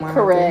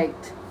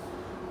Correct.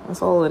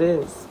 That's all it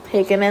is.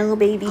 Picking out,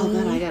 baby. Oh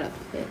god, I gotta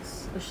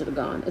piss. I should have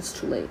gone. It's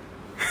too late.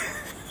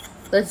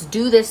 Let's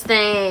do this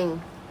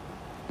thing.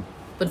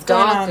 But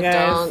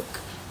dunk.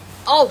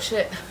 Oh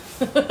shit.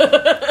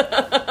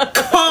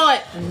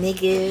 Caught,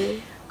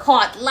 Nigga.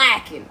 Caught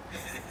lacking.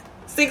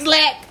 6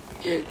 lack.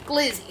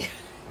 Glizzy.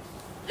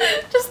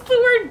 Just the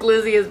word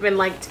glizzy has been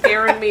like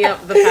tearing me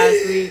up the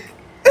past week.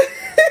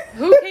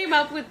 Who came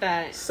up with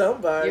that?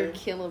 Somebody. You're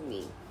killing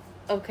me.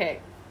 Okay.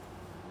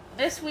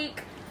 This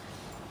week,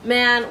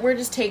 man, we're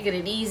just taking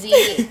it easy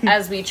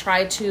as we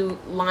try to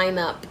line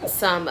up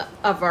some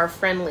of our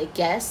friendly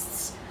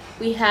guests.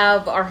 We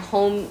have our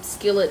home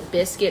skillet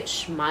biscuit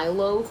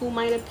Schmilo who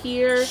might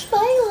appear.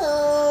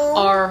 Schmilo.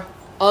 Our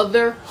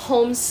other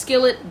home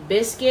skillet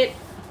biscuit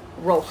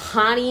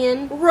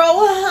Rohanian.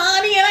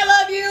 Rohanian, I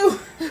love you.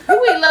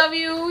 We love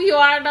you. You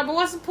are our number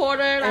one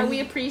supporter, and we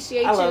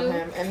appreciate you. I love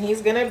him, and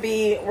he's gonna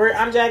be.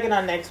 I'm jagging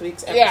on next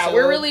week's episode. Yeah,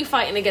 we're really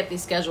fighting to get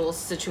these schedules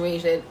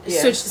situated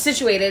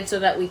so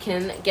that we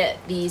can get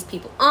these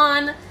people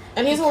on.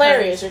 And he's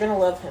hilarious. You're gonna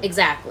love him.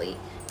 Exactly,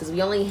 because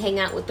we only hang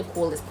out with the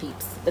coolest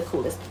peeps. The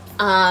coolest.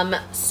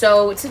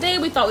 So today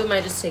we thought we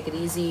might just take it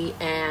easy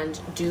and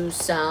do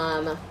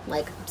some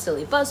like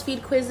silly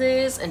BuzzFeed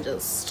quizzes and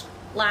just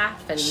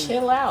laugh and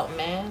chill out,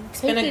 man.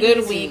 It's been a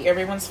good week.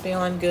 Everyone's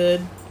feeling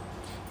good.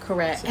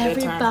 Correct. It's a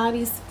good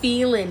Everybody's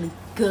feeling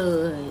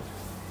good.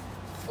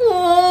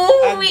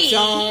 I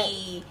don't.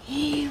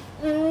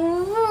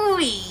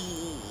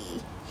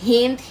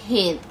 Hint,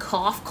 hint.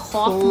 Cough,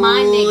 cough, my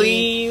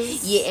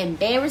nigga. You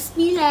embarrassed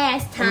me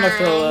last time. I'm gonna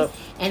throw up.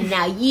 And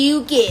now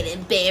you get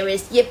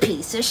embarrassed, you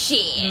piece of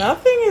shit.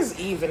 Nothing is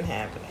even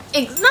happening.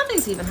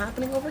 Nothing's even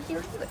happening over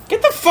here either.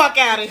 Get the fuck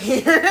out of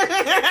here.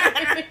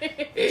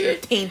 Your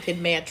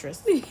tainted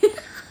mattress.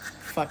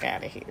 Fuck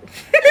out of here.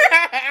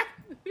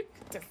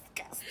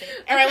 Disgusting.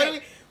 All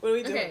right, what are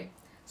we doing? Okay.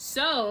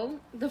 So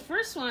the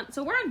first one,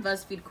 so we're on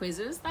BuzzFeed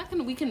quizzes.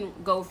 We can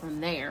go from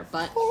there,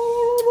 but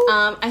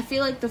I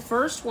feel like the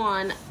first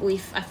one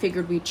I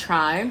figured we'd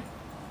try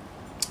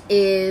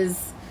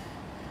is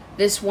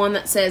this one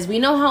that says, we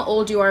know how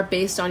old you are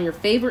based on your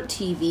favorite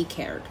TV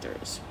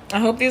characters. I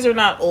hope these are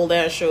not old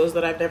ass shows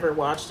that I've never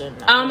watched.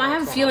 I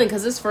have a feeling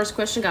because this first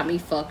question got me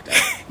fucked up.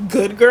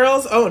 Good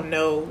Girls? Oh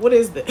no! What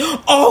is this?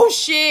 Oh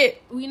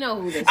shit! We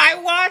know who this is.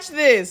 I watched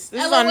this.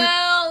 This is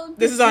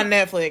on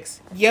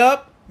Netflix.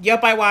 Yup.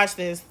 I watched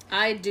this.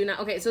 I do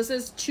not. Okay, so it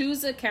says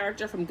choose a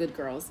character from Good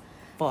Girls.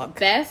 Fuck.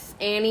 Beth,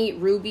 Annie,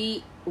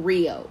 Ruby,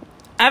 Rio.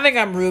 I think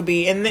I'm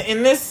Ruby. In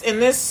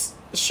this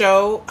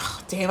show,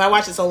 oh, damn, I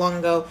watched it so long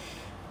ago.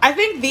 I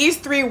think these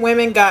 3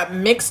 women got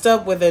mixed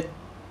up with a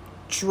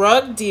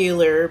drug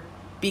dealer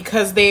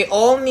because they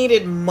all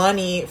needed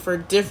money for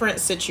different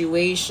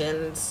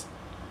situations.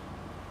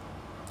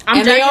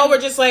 They all were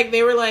just like,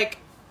 they were like,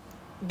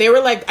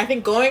 I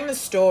think going to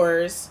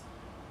stores.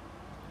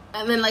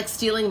 And then like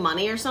stealing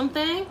money or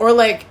something? Or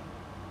like,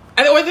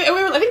 I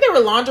think they were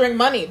laundering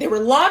money. They were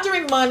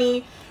laundering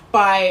money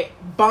by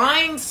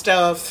buying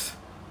stuff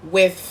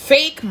with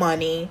fake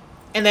money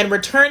and then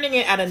returning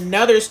it at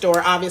another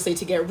store, obviously,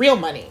 to get real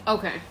money.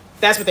 Okay.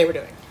 That's what they were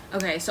doing.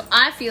 Okay, so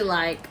I feel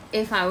like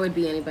if I would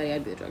be anybody,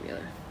 I'd be a drug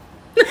dealer.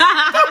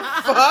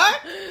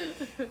 Fuck?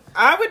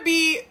 I would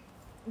be...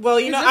 Well,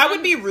 I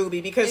would be Ruby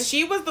because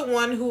she was the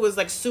one who was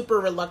like super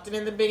reluctant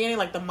in the beginning.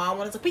 Like the mom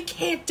was like, "We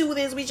can't do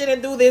this. We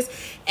shouldn't do this."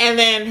 And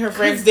then her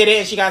friends did it,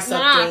 and she got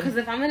sucked in. Because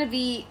if I'm gonna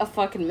be a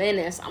fucking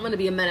menace, I'm gonna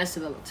be a menace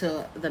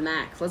to the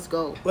max. Let's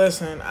go.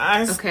 Listen,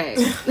 okay.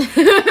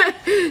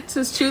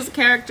 So choose a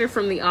character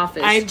from The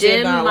Office. I did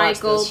Jim, not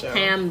Michael, watch this show.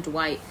 Pam,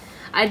 Dwight.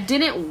 I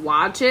didn't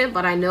watch it,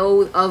 but I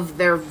know of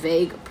their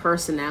vague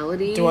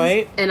personalities.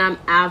 Dwight, and I'm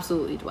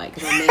absolutely Dwight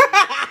because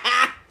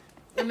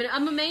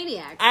I'm a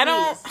maniac.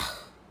 I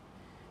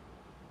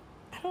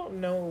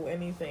don't know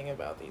anything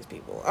about these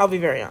people. I'll be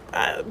very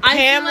honest.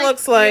 Pam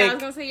looks like... Yeah, I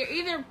was gonna say you're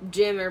either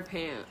Jim or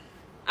Pam.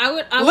 I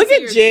would look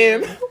at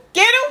Jim.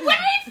 Get away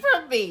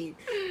from me!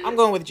 I'm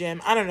going with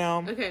Jim. I don't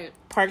know. Okay.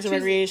 Parks and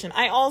Recreation.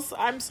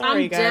 I'm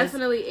sorry, guys. I'm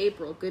definitely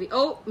April. Goody.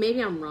 Oh,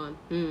 maybe I'm Ron.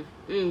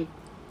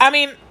 I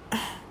mean,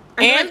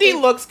 Andy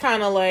looks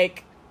kind of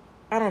like...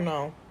 I don't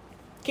know.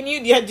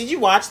 Did you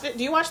watch this?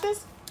 Do you watch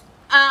this?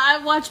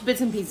 I watch bits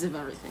and pieces of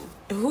everything.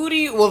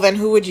 Then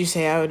who would you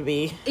say I would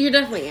be? You're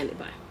definitely Andy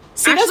Pye.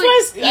 See, actually,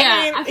 that's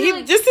why I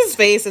mean, just his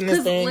face in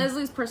this thing.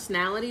 Leslie's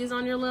personality is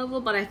on your level,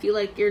 but I feel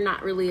like you're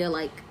not really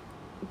a,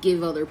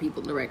 give other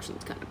people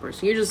directions kind of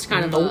person. You're just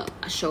kind of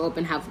a show up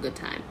and have a good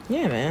time.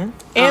 Yeah, man.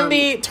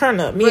 Andy, turn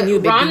up. Me and you,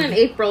 baby. Ron and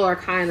April are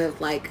kind of,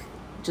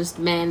 just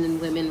men and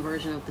women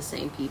version of the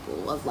same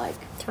people of,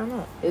 turn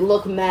up. They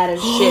look mad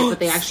as shit, but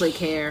they actually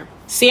care.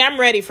 See, I'm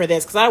ready for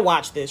this, because I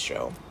watched this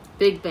show.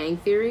 Big Bang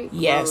Theory?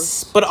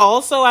 Yes. But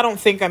also, I don't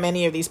think I'm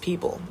any of these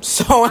people.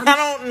 So, I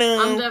don't know.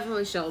 I'm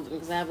definitely Sheldon,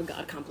 because I have a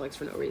god complex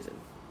for no reason.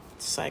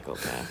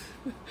 Psychopath.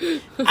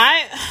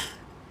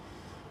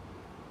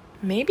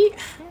 Maybe, I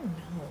don't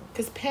know.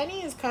 Because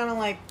Penny is kind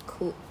of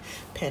cool.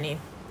 Penny.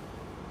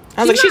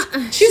 I was she's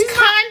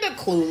kind of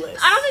clueless.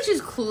 I don't think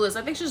she's clueless.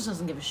 I think she just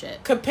doesn't give a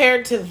shit.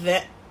 Compared to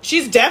that.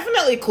 She's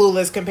definitely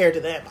clueless compared to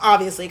them,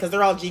 obviously, because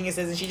they're all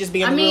geniuses, and she just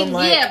be in the room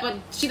like... yeah, but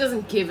she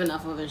doesn't give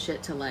enough of a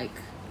shit to, like,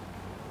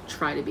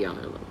 try to be on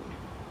her level.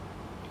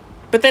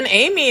 But then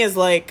Amy is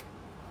like...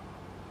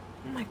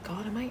 Oh my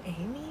god, am I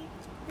Amy?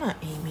 I'm not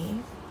Amy.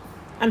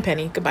 I'm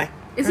Penny. Goodbye.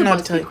 It's I a don't know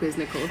what to tell BuzzFeed you. quiz,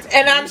 Nicole.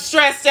 And I'm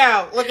stressed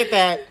out. Look at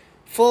that.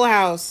 Full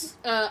house.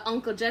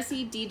 Uncle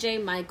Jesse,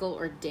 DJ, Michael,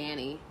 or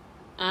Danny?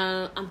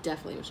 I'm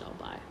definitely Michelle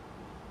Bye.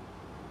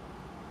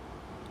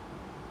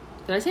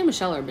 Did I say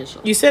Michelle or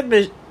Michelle? You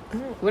said...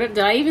 What, did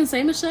I even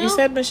say Michelle? You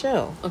said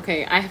Michelle.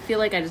 Okay, I feel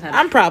like I just had...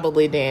 I'm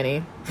probably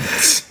Danny.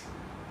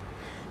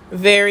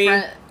 Very...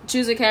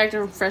 Choose a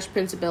character from Fresh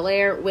Prince of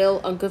Bel-Air. Will,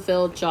 Uncle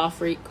Phil,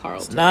 Joffrey,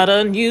 Carlton. Not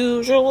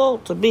unusual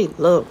to be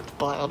loved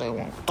by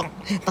everyone.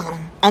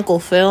 Uncle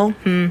Phil.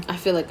 I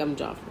feel like I'm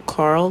Joffrey.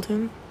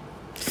 Carlton.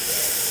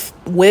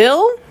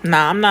 Will?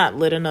 Nah, I'm not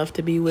lit enough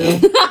to be Will.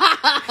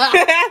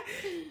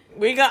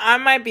 I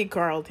might be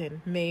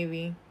Carlton,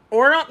 maybe.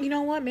 Or, you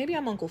know what? Maybe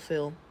I'm Uncle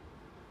Phil.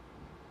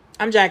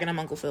 I'm jacking. I'm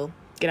Uncle Phil.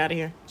 Get out of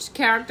here.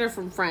 Character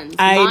from Friends.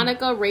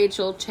 Monica,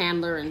 Rachel,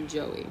 Chandler, and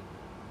Joey.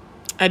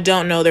 I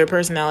don't know their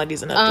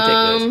personalities enough to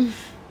pick this.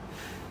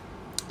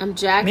 I'm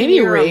jacking. Maybe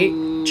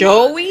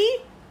Joey?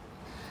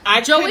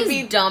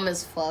 Joey's dumb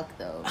as fuck,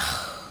 though.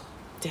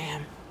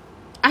 Damn.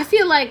 I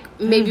feel like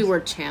maybe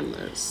we're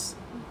Chandlers.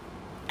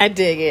 I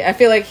dig it. I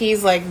feel like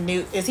he's like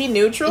Is he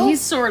neutral?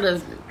 He's sort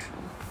of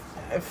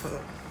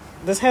neutral.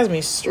 This has me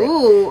straight.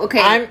 Ooh,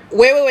 okay.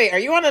 Wait. Are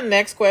you on the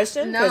next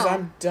question? No. Because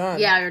I'm done.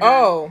 Yeah, you're done.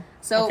 Oh.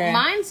 So okay.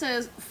 Mine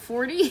says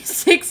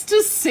 46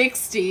 to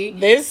 60.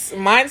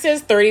 Mine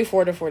says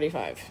 34 to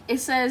 45. It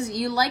says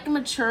you like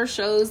mature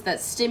shows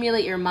that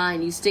stimulate your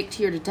mind. You stick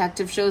to your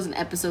detective shows and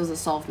episodes that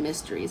solve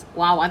mysteries.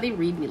 Wow, why they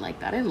read me like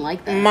that? I didn't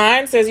like that.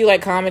 Mine says you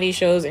like comedy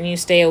shows and you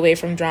stay away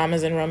from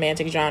dramas and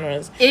romantic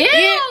genres. Ew,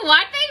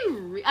 why'd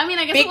they I mean,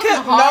 I guess it wasn't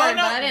hard,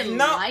 but I didn't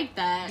like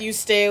that. You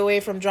stay away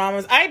from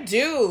dramas. I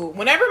do.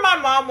 Whenever my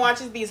mom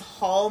watches these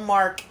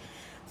Hallmark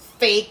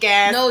fake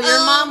ass. No, your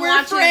mom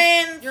watches.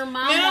 Friends. Your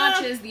mom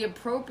watches the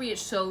appropriate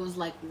shows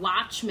like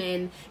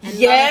Watchmen and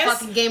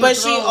yes, Game but of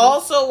Thrones. she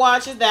also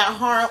watches that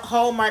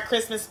Hallmark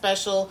Christmas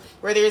special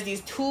where there's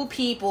these two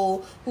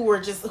people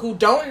who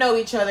don't know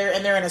each other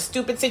and they're in a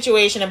stupid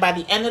situation, and by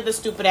the end of the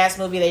stupid ass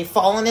movie they've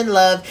fallen in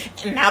love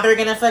and now they're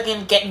gonna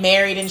fucking get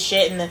married and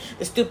shit, and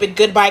the stupid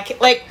goodbye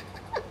like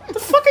what the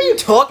fuck are you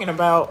talking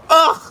about?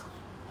 Ugh.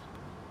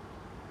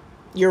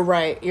 You're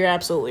right. You're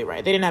absolutely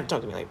right. They didn't have to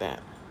talk to me like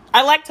that.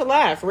 I like to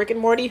laugh. Rick and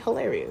Morty,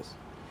 hilarious.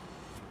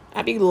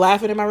 I'd be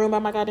laughing in my room by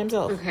my goddamn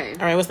self. Okay. All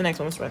right, what's the next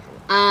one? What's the next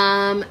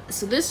one?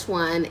 So this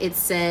one, it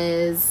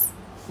says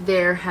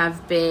there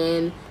have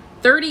been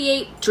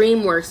 38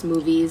 DreamWorks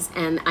movies,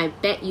 and I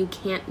bet you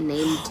can't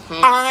name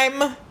 10.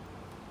 I'm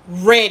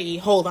ready.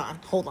 Hold on.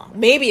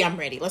 Maybe I'm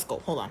ready. Let's go.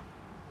 Hold on.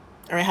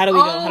 All right, how do we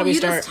go? How do we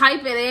start? You just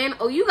type it in?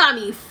 Oh, you got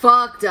me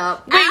fucked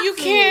up. Wait, you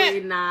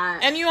can't.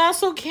 Not. And you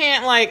also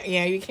can't,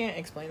 you can't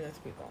explain this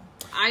to people.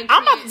 I'm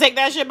about to take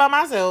that shit by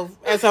myself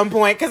at some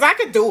point, because I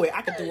could do it.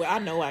 I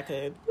know I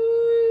could.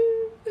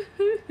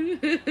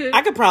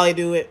 I could probably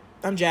do it.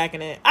 I'm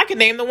jacking it. I could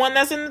name the one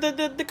that's in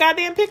the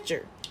goddamn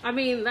picture. I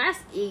mean, that's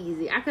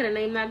easy. I could have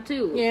named that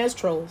too. Yeah, it's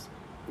Trolls.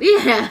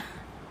 Yeah.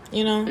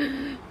 You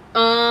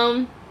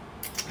know?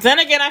 Then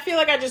again, I feel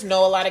like I just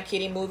know a lot of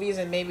kiddie movies,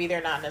 and maybe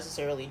they're not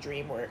necessarily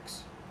DreamWorks.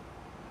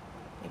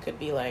 It could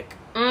be like...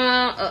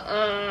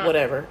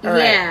 whatever. All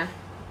yeah. right.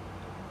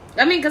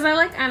 I mean, because I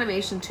like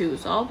animation too,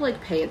 so I'll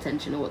pay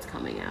attention to what's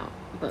coming out.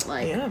 But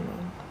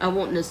I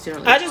won't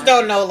necessarily. I just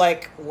don't know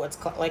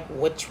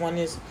which one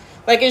is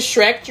is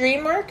Shrek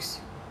DreamWorks?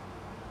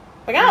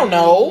 I don't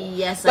know.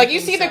 Yes, you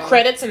see the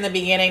credits in the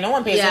beginning. No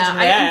one pays attention to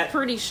that. I'm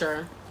pretty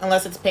sure.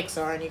 Unless it's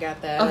Pixar and you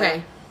got that.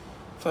 Okay.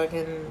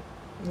 Fucking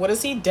what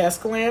is he?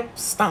 Desk lamp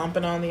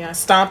stomping out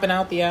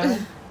the eye.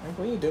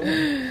 What are you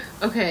doing?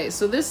 Okay,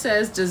 so this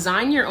says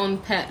design your own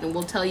pet and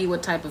we'll tell you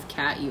what type of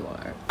cat you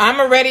are. I'm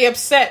already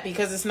upset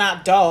because it's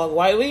not dog.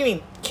 What do you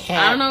mean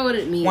cat? I don't know what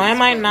it means. Why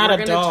am I not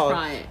a dog? We're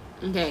gonna try it.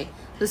 Okay,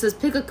 this says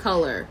pick a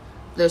color.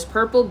 There's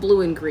purple,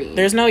 blue, and green.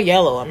 There's no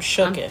yellow. I'm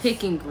shook. I'm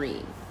picking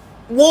green.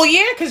 Well,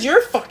 yeah, because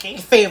your fucking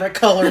favorite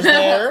color's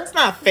there. It's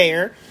not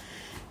fair.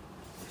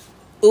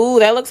 Ooh,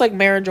 that looks like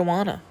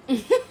marijuana.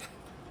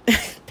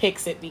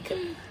 Picks it because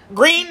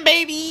green,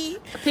 baby.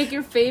 Pick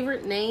your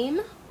favorite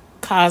name.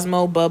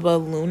 Cosmo, Bubba,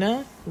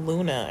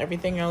 Luna.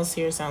 Everything else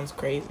here sounds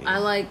crazy. I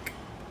like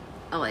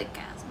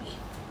Casmy.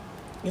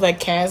 You like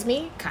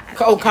Casmy?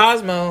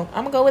 Cosmo.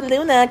 I'm gonna go with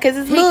Luna because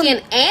it's Luna.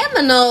 Pick an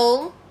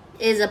animal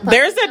is a puppy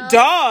There's a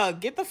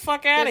dog. Get the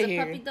fuck out of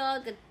here. There's a puppy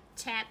dog, a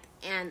cat,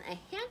 and a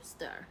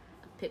hamster.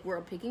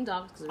 We're picking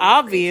dogs.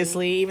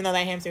 Obviously, even though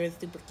that hamster is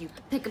super cute.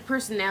 Pick a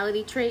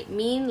personality trait.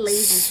 Mean,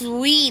 lazy.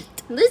 Sweet.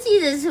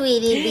 Lucy's a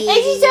sweetie bee. And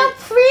she's so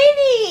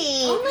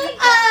pretty. Oh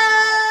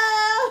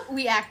my god.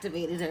 We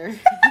activated her.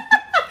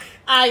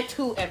 I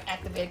too am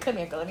activated. Come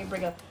here, girl. Let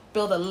me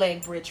build a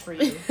leg bridge for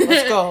you.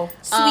 Let's go.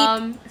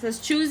 Sweet. It says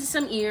choose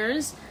some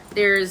ears.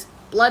 There's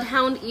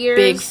bloodhound ears.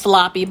 Big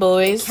floppy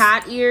boys.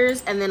 Cat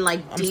ears. And then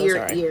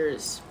deer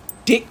ears.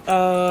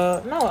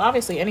 No,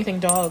 obviously anything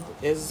dog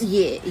is.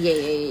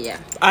 Yeah.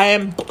 I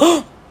am.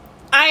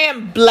 I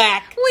am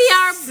black. We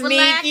are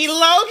sneaky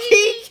black, low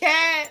key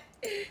cat.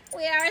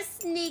 We are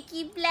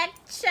sneaky black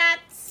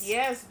chats.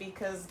 Yes,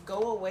 because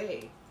go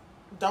away.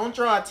 Don't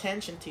draw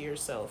attention to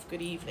yourself.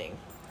 Good evening.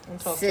 Don't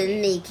talk to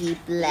me. Sneaky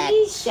black.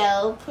 He's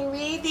so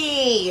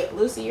pretty.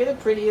 Lucy, you're the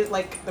prettiest.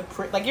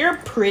 You're a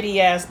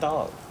pretty ass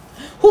dog.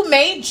 Who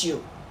made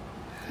you?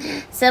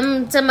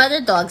 Some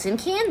other dogs in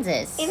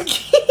Kansas. In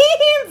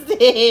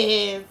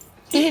Kansas.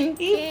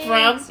 He's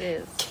from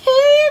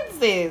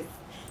Kansas.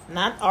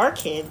 Not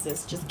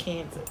Arkansas, just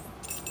Kansas.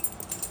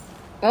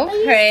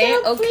 Okay.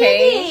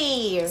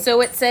 Pretty.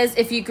 So it says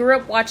if you grew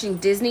up watching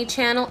Disney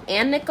Channel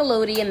and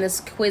Nickelodeon,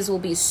 this quiz will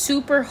be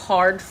super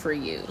hard for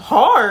you.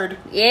 Hard?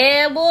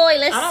 Yeah, boy.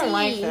 Let's see. I don't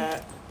like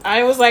that.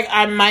 I was like,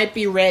 I might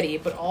be ready,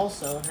 but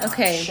also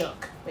okay. I'm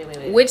shook.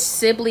 Wait. Which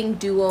sibling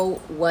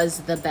duo was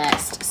the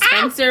best?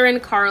 Spencer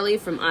and Carly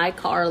from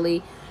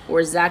iCarly,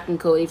 or Zach and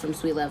Cody from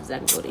Sweet Love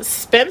Zach and Cody?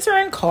 Spencer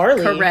and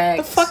Carly. Correct.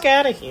 Get the fuck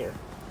out of here.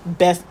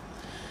 Best.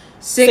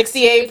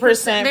 68% for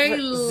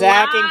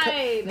Zach and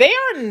Cody. They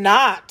are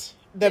not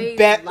the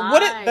best.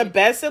 What is the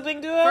best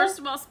sibling duo? First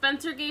of all,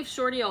 Spencer gave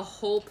Shorty a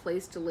whole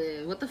place to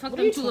live. What the fuck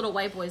them two little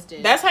white boys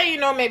did? That's how you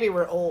know maybe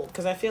we're old,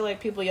 because I feel like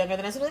people younger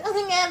than us are like, oh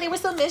my god, they were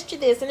so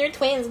mischievous and they're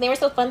twins and they were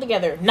so fun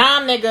together. Nah,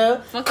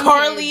 nigga. Fucking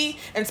Carly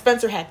and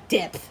Spencer had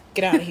depth.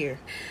 Get out of here.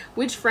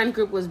 Which friend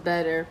group was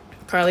better?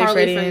 Carly,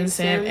 Freddie, and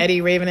Sam,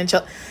 Eddie, Raven, and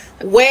Chelsea.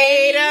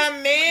 Wait a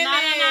minute.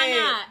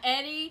 Nah.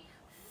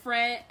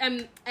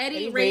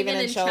 Eddie, Raven,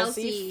 and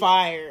Chelsea.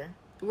 Fire.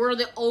 Were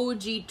the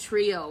OG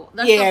trio.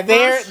 That's yeah, the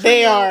first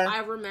they trio are. I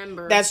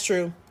remember. That's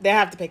true. They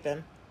have to pick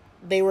them.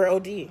 They were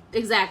OD.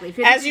 Exactly.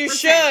 As you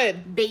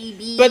should.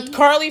 Baby. But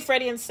Carly,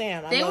 Freddie, and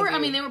Sam. They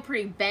were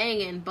pretty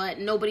banging, but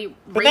nobody.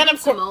 But Raven, then,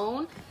 of course,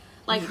 Simone,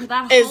 like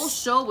that whole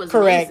show was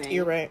correct. amazing.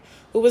 You're right.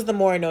 Who was the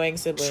more annoying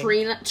sibling?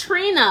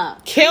 Trina.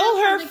 Kill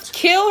her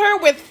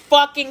with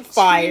fucking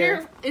fire.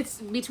 Trina,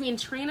 it's between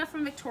Trina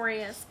from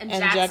Victorious and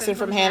Jackson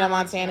from Hannah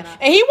Montana.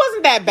 And he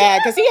wasn't that bad,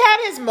 because he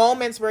had his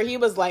moments where he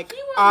was like,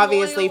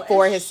 obviously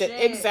for his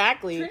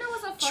exactly. Trina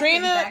was a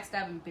fucking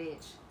backstabbing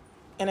bitch.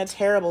 And a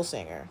terrible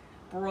singer.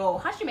 Bro,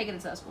 how'd she make it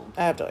successful?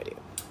 I have no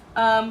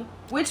idea.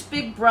 Which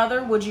big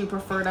brother would you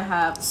prefer to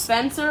have,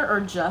 Spencer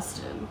or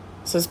Justin?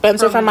 So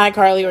Spencer from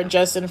iCarly or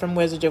Justin from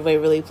Wizards of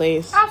Waverly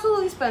Place?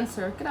 Absolutely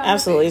Spencer. Get out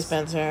Absolutely of my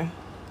face. Spencer.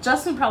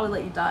 Justin probably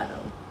let you die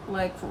though.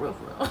 Like for real.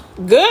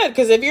 Good,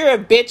 because if you're a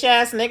bitch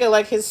ass nigga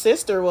like his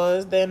sister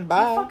was, then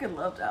bye. I fucking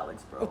loved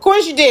Alex, bro. Of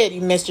course you did,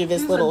 you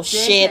mischievous little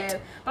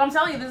shit. But I'm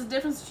telling you, there's a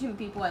difference between the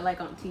people I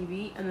like on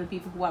TV and the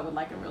people who I would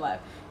like in real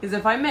life. Because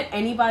if I met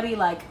anybody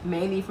like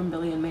Mandy from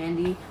Billy and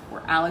Mandy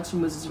or Alex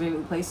from Wizards of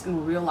Waverly Place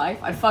in real life,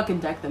 I'd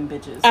fucking deck them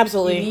bitches.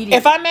 Absolutely.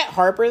 If I met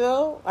Harper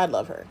though, I'd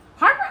love her.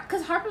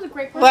 Because Harper's a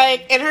great person.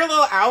 Like in her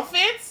little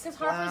outfits. Because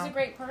Harper's a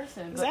great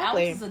person.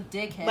 Exactly. But Alex is a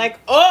dickhead. Like,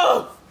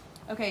 oh.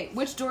 Okay,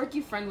 which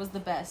dorky friend was the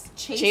best?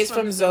 Chase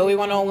from Zoe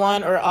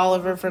 101 or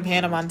Oliver from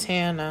Hannah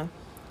Montana?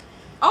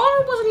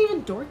 Oliver wasn't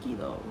even dorky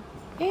though.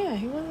 Yeah,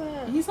 he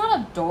wasn't. He's not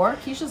a dork.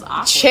 He's just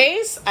awkward.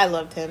 Chase, I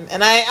loved him,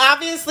 and I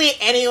obviously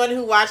anyone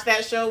who watched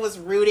that show was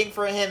rooting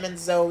for him and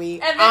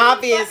Zoe. And then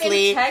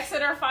obviously, he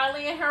texted her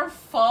finally, and her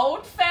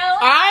phone fell.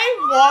 I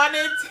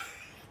wanted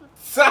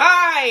to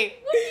die.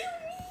 What do you mean?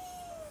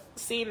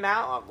 See,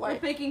 now I'm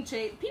like, we're picking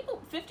Chase.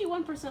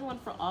 51%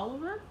 went for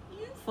Oliver.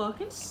 You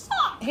fucking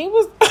suck. He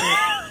was.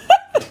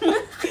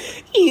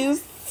 You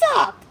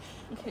suck.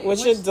 Okay,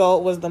 which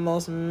adult was the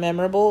most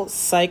memorable?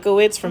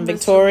 Psychoids from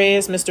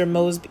Victorious, Mr.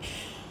 Mosby.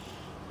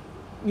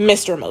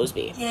 Mr.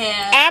 Mosby.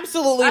 Yeah.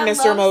 Absolutely,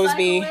 Mr.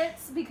 Mosby.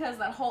 Psychoids because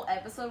that whole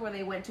episode where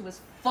they went to his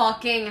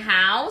fucking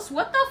house.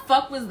 What the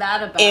fuck was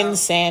that about?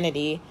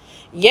 Insanity.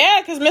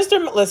 Yeah, because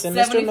Mr.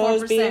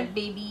 Mosby.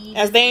 Baby.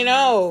 As they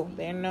know.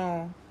 They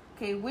know.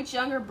 Okay, which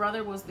younger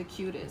brother was the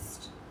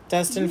cutest?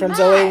 Dustin from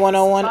Zoe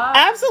 101.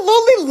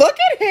 Absolutely, look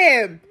at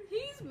him.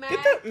 He's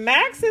Max.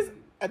 Max is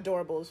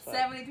adorable as fuck.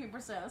 73%.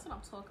 That's what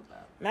I'm talking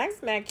about. Max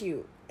is mad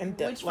cute. And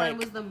which friend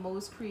was the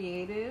most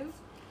creative?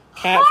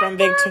 Cat from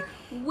Victor.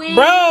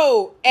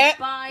 Bro!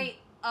 By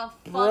a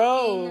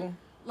fucking...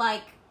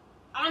 Like,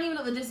 I don't even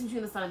know the distance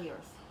between the sun and the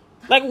earth.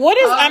 Like, what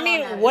is... I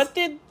mean, what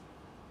did...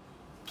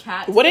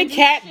 Cat what did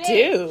Cat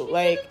do? She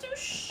like, didn't do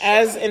shit.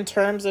 As in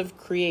terms of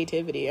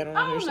creativity, I don't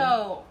understand.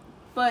 Know.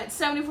 But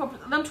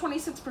 74%, them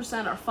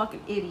 26% are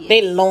fucking idiots.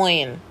 They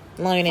loin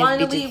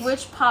Finally,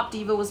 which pop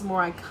diva was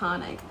more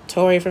iconic?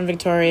 Tori from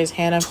Victoria's,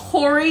 Hannah.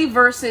 Tori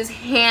versus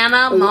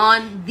Hannah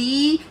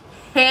the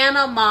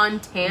Hannah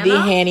Montana. The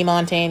Hannah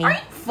Montana. Are you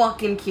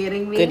fucking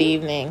kidding me? Good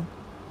evening.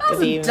 That was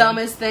the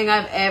dumbest thing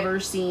I've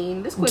ever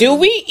seen. This quiz do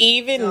we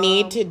even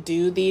need to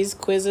do these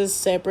quizzes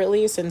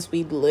separately since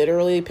we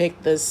literally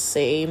picked the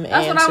same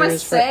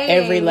answers for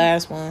every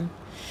last one?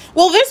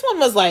 Well, this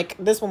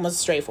one was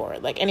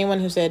straightforward. Like, anyone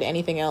who said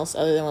anything else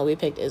other than what we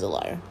picked is a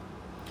liar.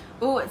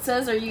 Oh, it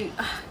says,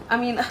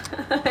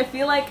 I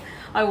feel like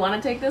I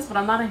want to take this, but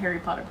I'm not a Harry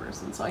Potter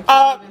person, so I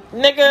can't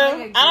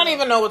nigga, I don't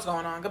even know what's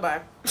going on.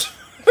 Goodbye.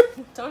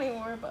 Don't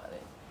even worry about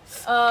it.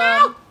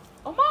 Oh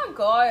my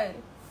god.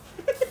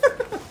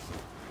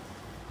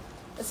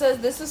 It says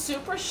this is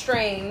super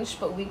strange,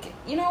 but we can.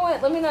 You know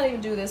what? Let me not even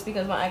do this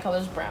because my eye color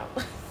is brown.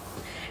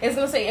 It's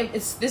gonna say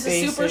this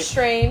is super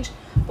strange,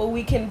 but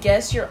we can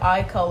guess your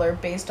eye color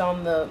based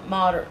on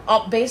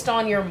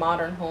your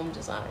modern home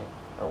design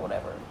or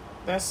whatever.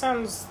 That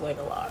sounds like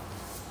a lot.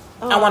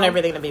 I want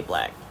everything to be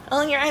black.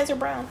 Oh, your eyes are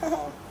brown.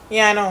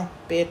 Yeah, I know,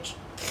 bitch.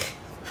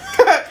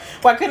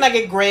 Why couldn't I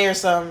get gray or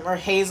something, or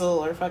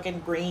hazel, or fucking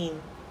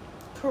green?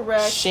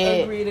 Correct.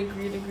 Shit. Agreed.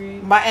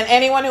 And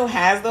anyone who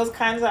has those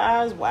kinds of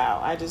eyes,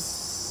 wow.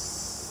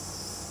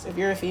 If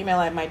you're a female,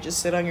 I might just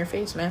sit on your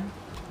face, man.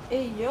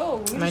 Hey,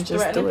 yo, we Might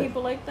just threatening do it.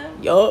 people like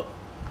that? Yup.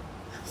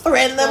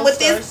 Threaten them with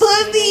this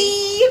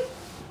pussy.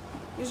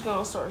 You're just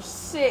gonna start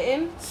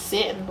sitting.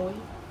 Sitting, boy.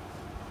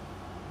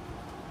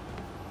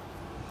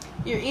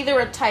 You're either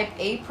a type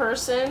A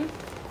person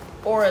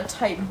or a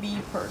type B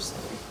person.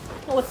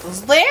 What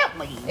does that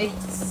mean?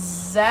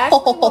 Exactly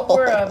what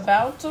we're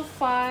about to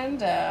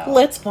find out.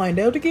 Let's find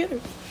out together.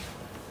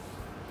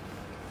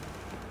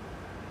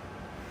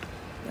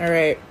 All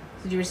right.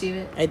 Did you receive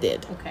it? I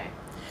did. Okay.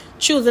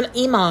 Choose an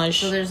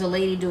image. So there's a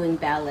lady doing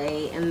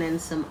ballet and then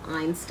some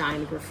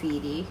Einstein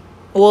graffiti.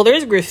 Well,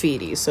 there's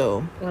graffiti,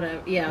 so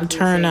Whatever. Yeah. I was gonna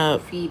Turn say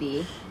up.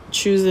 Graffiti.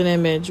 choose an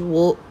image.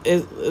 Well,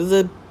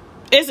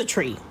 it's a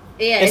tree.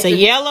 Yeah. It's a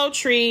yellow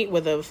tree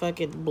with a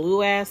fucking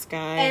blue ass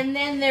sky. And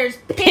then there's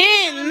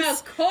pins on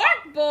Pins. the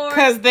corkboard.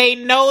 Because they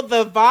know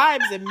the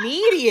vibes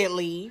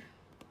immediately.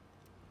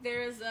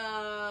 There's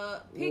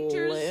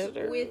pictures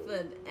Letter. with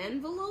an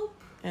envelope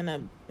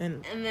And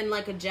then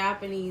like a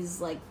Japanese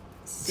like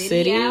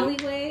City?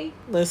 alleyway.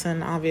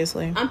 listen,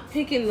 obviously. I'm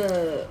picking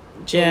the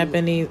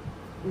Japanese.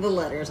 the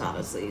letters,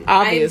 honestly.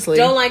 Obviously.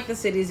 I don't like the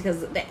cities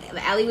because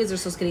the alleyways are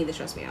so skinny they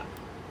stress me out.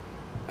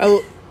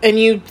 Oh, and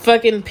you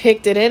fucking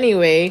picked it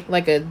anyway,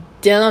 like a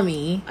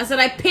dummy. I said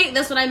I picked.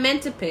 That's what I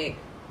meant to pick.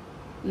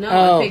 No,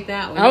 Oh, I picked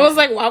that one. I was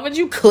like, why would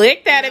you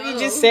click that if you No.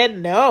 just said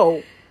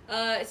no?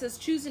 It says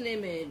choose an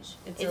image.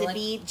 It's Is a it like,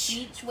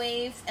 beach?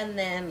 wave, and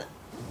then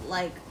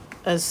like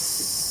A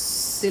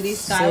city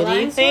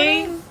skyline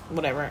thing?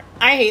 Whatever.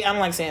 I don't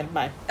like saying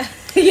bye.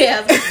 yeah,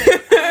 I was gonna say,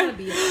 I wanna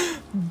be there.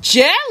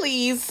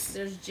 Jellies.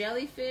 There's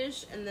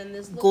jellyfish, and then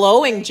this looks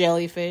Glowing like,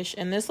 jellyfish,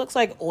 and this looks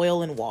like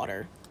oil and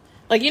water.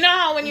 Like, you know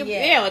how when you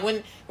like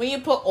when you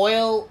put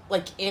oil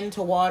like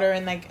into water,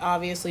 and like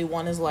obviously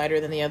one is lighter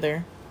than the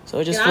other, so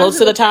it just And floats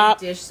to the honestly, top.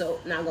 Dish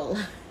soap, not gonna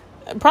lie.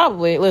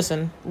 Probably.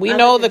 Listen, we I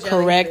know like the a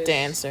correct jellyfish.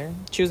 answer.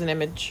 Choose an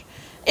image.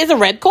 It's a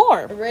red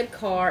core. A red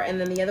car, and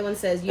then the other one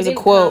says, "You There's a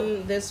didn't quote.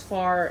 come this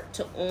far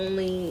to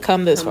only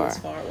Come this far."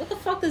 What the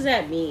fuck does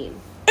that mean?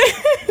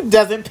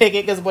 Doesn't pick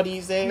it because what do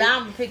you say? Now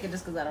I'm picking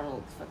just because I don't know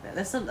what the fuck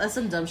that. That's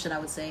some dumb shit I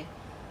would say.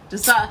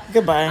 Just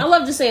Goodbye. I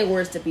love just saying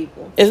words to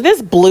people. Is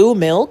this blue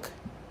milk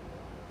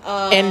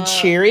And and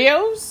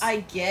Cheerios? I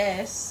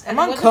guess. I'm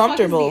And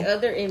uncomfortable. What the fuck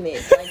is the other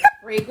image? Like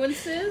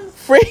fragrances?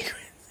 Fragrance.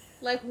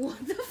 Like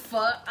what the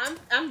fuck?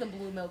 I'm the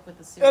blue milk with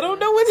the cereal. I don't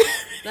know what's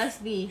happening.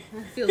 That's me.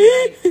 That feels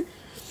right.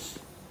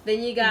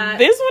 Then you got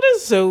This one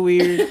is so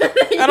weird.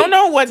 I don't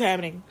know what's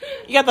happening.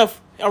 You got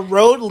a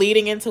road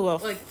leading into a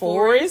Like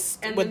forest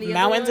and with then the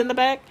mountains other in the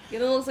back. You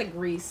know, it looks like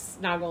Greece.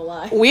 Not gonna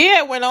lie.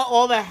 Weird when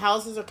all the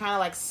houses are kind of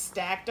like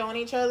stacked on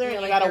each other, and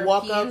you like gotta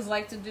walk up. Europeans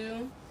like to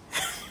do.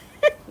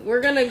 We're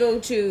gonna go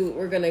to.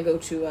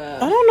 I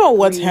don't know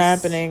what's Greece.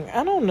 happening.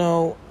 I don't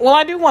know. Well,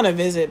 I do want to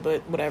visit,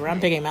 but whatever. I'm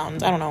picking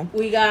mountains. I don't know.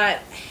 We got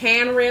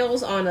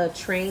handrails on a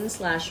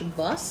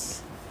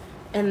train/bus,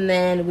 and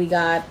then we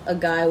got a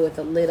guy with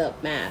a lit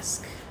up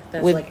mask.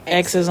 That's With like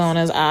X's on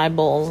his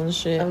eyeballs and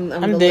shit. I'm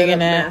I'm the digging lit-up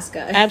that. mask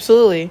guy.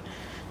 Absolutely.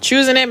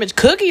 Choose an image.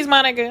 Cookies,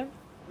 Monica.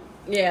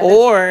 Yeah,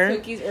 Or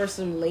cookies or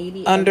some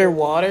lady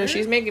underwater.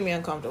 She's making me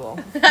uncomfortable.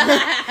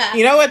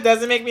 You know what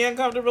doesn't make me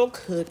uncomfortable?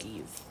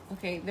 Cookies.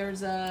 Okay,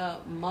 there's a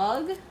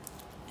mug,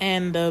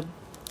 And the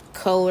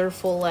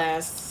colorful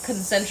ass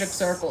concentric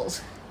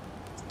circles.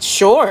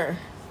 Sure.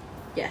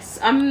 Yes,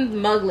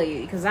 I'm mug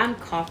lady because I'm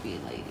coffee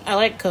lady. I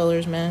like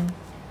colors, man.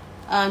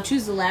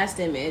 Choose the last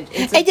image.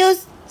 It's Are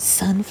those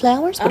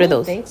sunflowers? I What are don't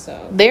those? think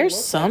so. They're It looks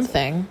like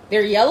something.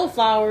 They're yellow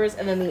flowers,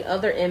 and then the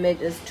other image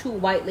is two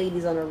white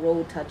ladies on a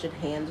road touching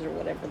hands or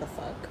whatever the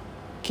fuck.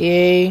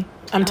 Okay.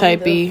 I'm type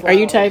the B. Are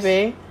you type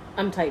flowers. A?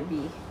 I'm type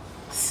B.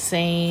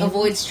 Same.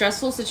 Avoid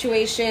stressful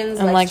situations.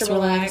 And Likes likes to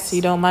relax.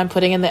 You don't mind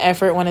putting in the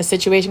effort when a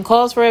situation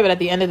calls for it, but at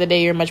the end of the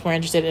day, you're much more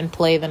interested in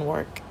play than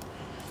work.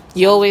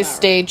 You Sounds always about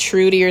stay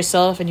true to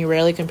yourself, and you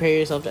rarely compare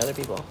yourself to other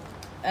people.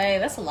 Hey,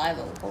 that's a lie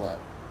though. Hold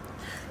up.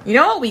 You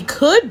know what we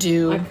could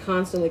do? I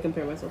constantly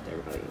compare myself to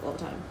everybody all the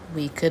time.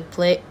 We could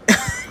play.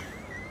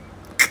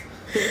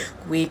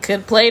 We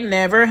could play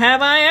Never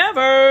Have I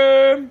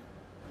Ever.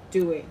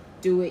 Do it.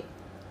 Do it.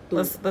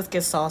 Let's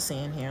get saucy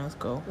in here. Let's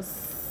go.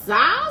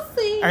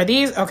 Saucy. Are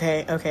these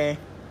okay?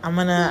 I'm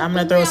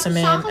gonna throw some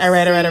in. All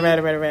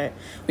right.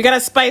 We gotta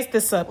spice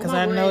this up because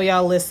I know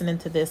y'all listening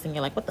to this and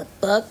you're like, what the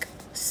fuck?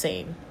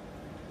 Same.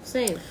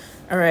 Same.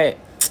 All right.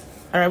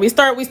 All right, we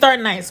start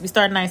nice. We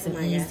start nice and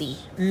Oh my easy.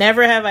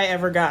 Never have I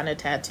ever gotten a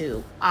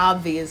tattoo.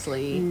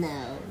 Obviously,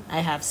 No. I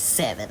have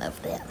 7 of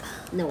them,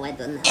 No, I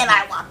don't know. and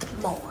I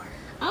want more.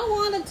 I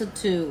wanted to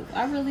too.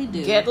 I really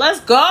do. Let's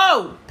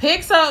go.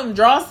 Pick something,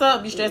 draw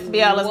something. You stressed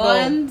me out. Let's go.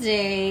 One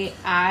day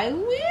I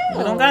will.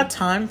 We don't got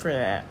time for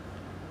that.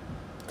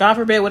 God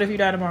forbid. What if you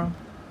die tomorrow?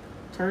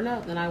 Turn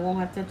up, then I won't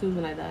have tattoos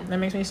when I die. That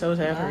makes me so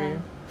sad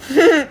Wow. for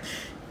you.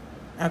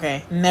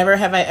 Okay. Never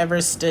have I ever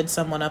stood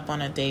someone up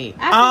on a date.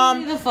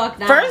 Absolutely the fuck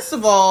not. First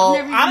of all,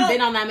 I've never even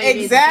been on that many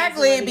dates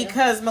exactly with somebody.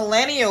 because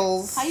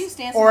millennials, How you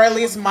stand or at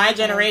somebody least with my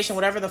confidence? generation,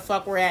 whatever the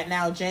fuck we're at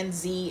now, Gen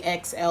Z,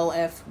 X, L,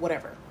 F,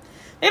 whatever.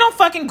 They don't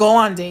fucking go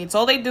on dates.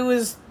 All they do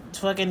is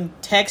fucking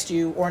text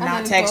you or And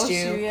not then text ghost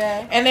you,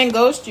 yeah. and then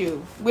ghost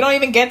you. We don't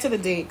even get to the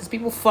date because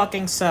people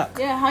fucking suck.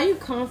 Yeah, how you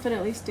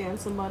confidently stand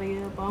somebody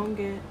up? I don't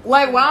get.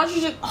 Like, why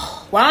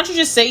don't you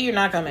just say you're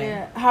not coming?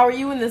 Yeah, how are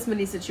you in this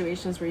many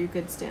situations where you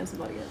could stand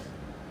somebody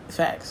up?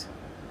 Facts.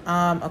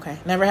 Okay.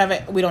 Never have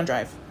I. We don't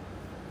drive.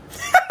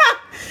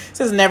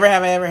 Says never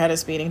have I ever had a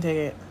speeding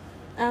ticket.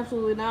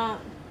 Absolutely not.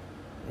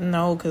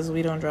 No, because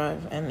we don't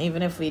drive, and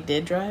even if we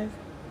did drive,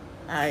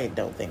 I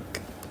don't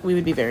think we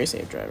would be very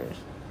safe drivers.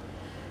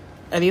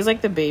 Are these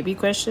like the baby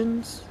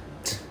questions?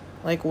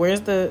 Like, where's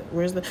the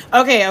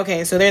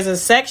okay, so there's a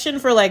section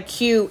for like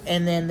cute,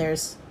 and then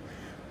there's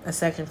a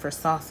section for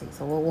saucy,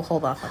 so we'll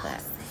hold off on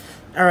that.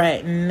 All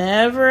right.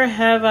 Never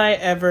have I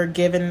ever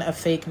given a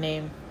fake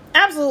name.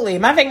 Absolutely.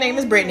 My fake name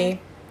is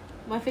Brittany.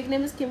 My fake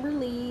name is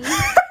Kimberly.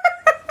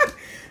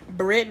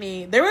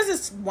 Brittany. There was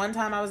this one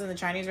time I was in the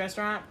Chinese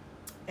restaurant,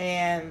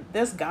 and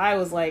this guy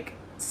was like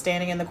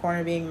standing in the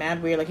corner being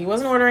mad weird. Like, he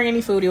wasn't ordering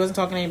any food. He wasn't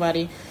talking to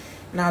anybody.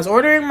 And I was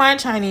ordering my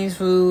Chinese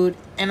food,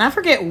 and I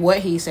forget what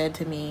he said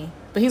to me.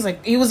 But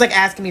he was like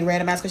asking me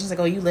random ass questions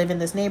like, oh, you live in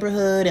this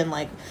neighborhood, and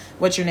like,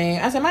 what's your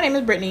name? I said, my name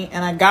is Brittany,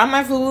 and I got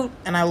my food,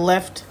 and I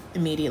left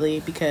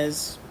immediately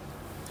because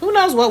who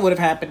knows what would have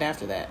happened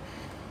after that.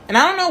 And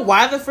I don't know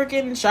why the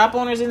freaking shop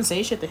owners didn't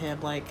say shit to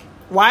him. Like,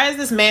 why is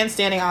this man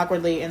standing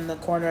awkwardly in the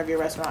corner of your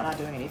restaurant not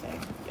doing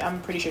anything?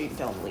 I'm pretty sure you can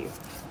tell him to leave.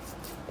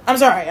 I'm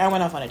sorry, I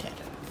went off on a tangent.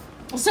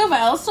 Still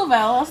valid.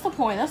 That's the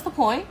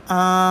point.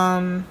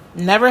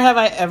 Never have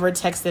I ever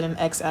texted an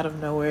ex out of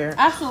nowhere.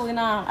 Absolutely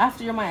not.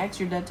 After you're my ex,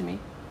 you're dead to me.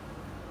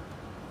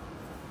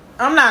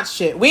 I'm not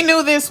shit. We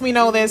knew this. We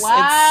know this.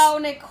 Wow,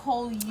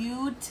 Nicole,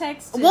 you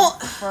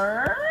texted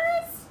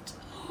first?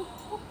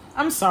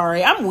 I'm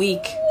sorry. I'm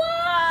weak.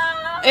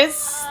 Wow.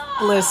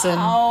 Listen.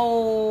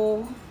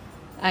 Oh.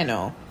 I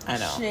know.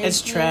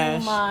 It's Shaking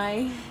trash.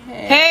 My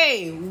head.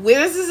 Hey,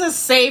 this is a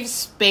safe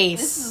space.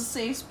 This is a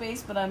safe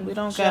space, but I'm We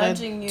don't gotta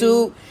judging you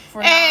do.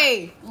 for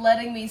Hey, not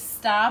letting me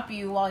stop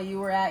you while you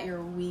were at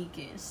your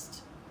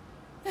weakest.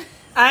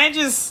 I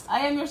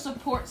am your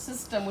support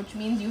system, which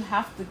means you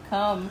have to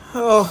come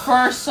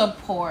for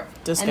support.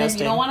 Disgusting. And if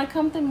you don't want to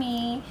come to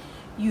me,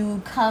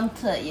 you come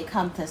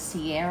to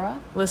Sierra.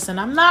 Listen,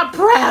 I'm not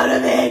proud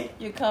of it.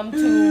 You come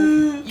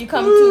to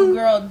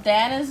girl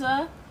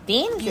Daniza.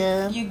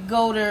 Danger. You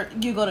go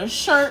to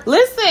Shirt.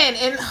 Listen,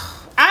 and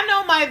I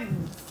know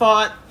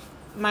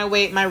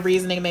my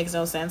reasoning makes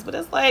no sense, but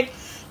it's like,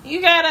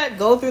 you gotta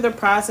go through the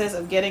process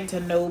of getting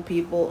to know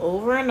people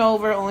over and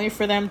over only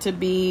for them to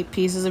be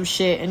pieces of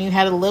shit, and you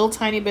had a little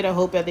tiny bit of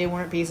hope that they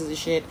weren't pieces of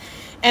shit.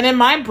 And in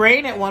my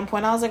brain at one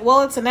point I was like,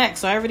 well, it's an ex,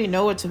 so I already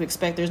know what to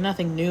expect. There's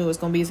nothing new. It's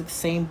gonna be the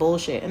same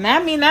bullshit. And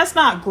that's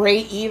not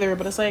great either,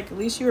 but it's like, at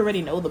least you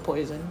already know the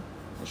poison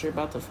that you're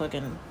about to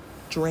fucking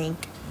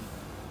drink.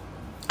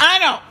 I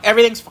know.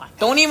 Everything's fine.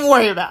 Don't even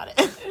worry about it.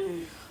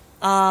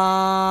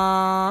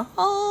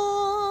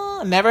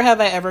 Never have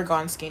I ever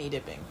gone skinny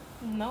dipping.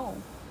 No.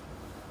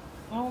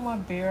 I don't want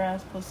my bare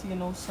ass pussy in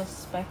no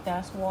suspect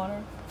ass water.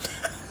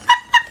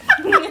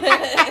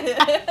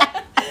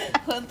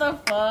 What the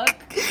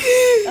fuck?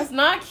 That's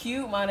not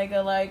cute, my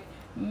nigga. Like,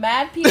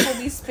 mad people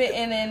be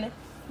spitting in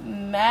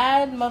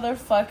mad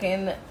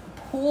motherfucking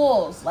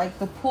pools. Like,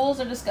 the pools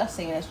are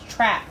disgusting and it's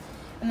trapped.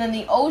 And then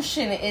the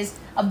ocean is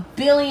 1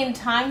 billion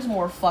times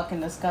more fucking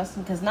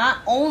disgusting, because not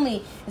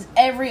only is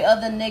every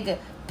other nigga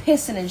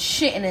pissing and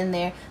shitting in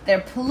there,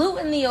 they're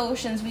polluting the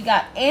oceans. We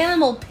got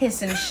animal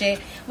pissing shit.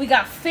 We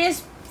got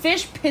fish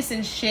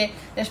pissing shit.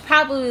 There's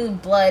probably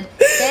blood,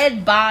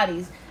 dead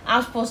bodies.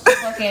 I'm supposed to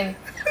fucking...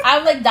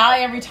 I like die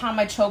every time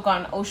I choke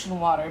on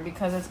ocean water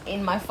because it's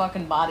in my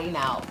fucking body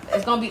now.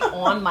 It's gonna be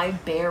on my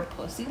bare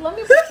pussy. Let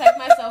me protect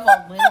myself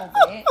a little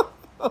bit.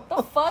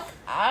 The fuck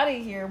out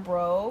of here,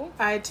 bro.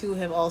 I too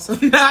have also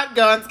not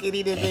gone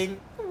skinny dipping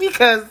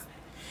because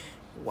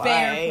why?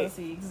 Bare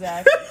pussy,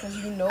 exactly. Because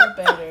you know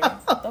better.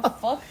 The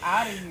fuck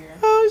out of here.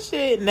 Oh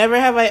shit! Never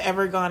have I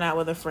ever gone out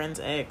with a friend's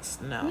ex.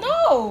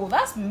 No,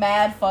 that's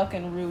mad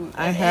fucking rude.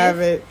 I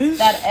haven't. If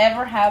that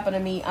ever happened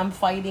to me, I'm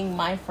fighting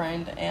my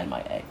friend and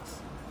my ex.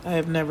 I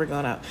have never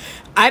gone out.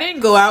 I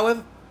didn't go out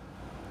with.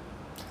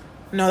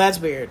 No, that's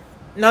weird.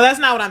 No, that's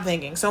not what I'm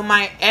thinking. So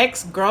my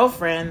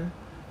ex-girlfriend,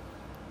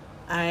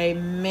 I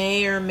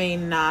may or may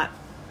not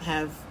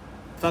have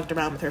fucked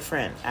around with her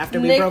friend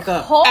after we broke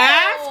up.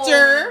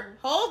 After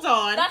Hold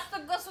on. That's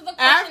what the question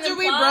After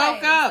we implies.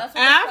 broke up. That's what the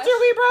After question-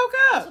 we broke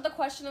That's up. what the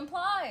question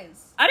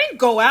implies. I didn't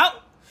go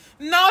out.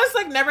 No, it's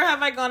like never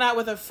have I gone out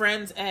with a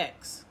friend's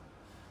ex.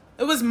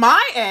 It was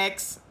my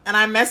ex, and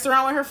I messed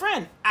around with her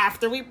friend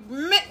after we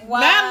met.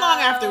 Mad long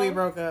after we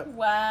broke up.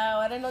 Wow,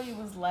 I didn't know you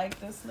was like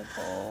this,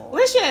 Nicole.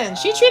 Listen,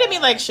 she treated me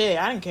like shit.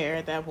 I didn't care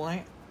at that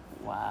point.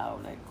 Wow,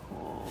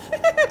 Nicole.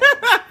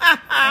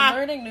 I'm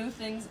learning new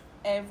things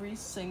every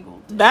single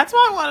day. That's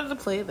why I wanted to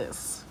play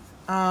this.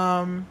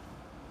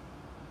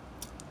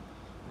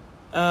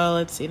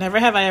 Let's see. Never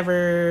have I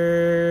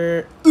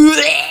ever.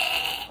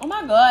 Oh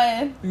my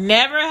god.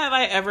 Never have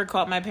I ever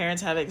caught my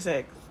parents having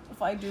sex.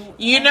 If I do,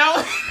 You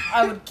know.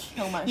 I would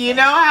kill myself. You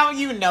know how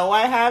you know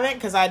I haven't?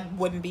 Because I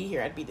wouldn't be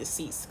here. I'd be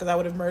deceased. Because I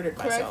would have murdered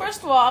Correct. myself.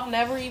 First of all, I've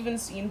never even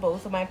seen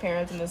both of my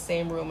parents in the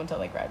same room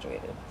until I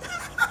graduated.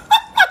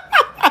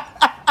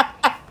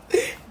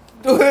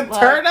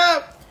 Turn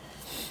up.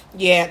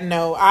 Yeah,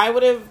 no. I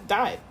would have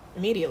died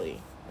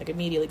immediately. Like,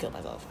 immediately killed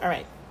myself. All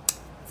right.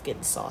 It's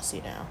getting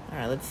saucy now. All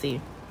right, let's see.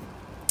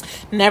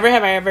 Never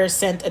have I ever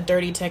sent a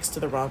dirty text to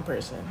the wrong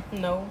person.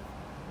 No.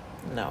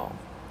 No.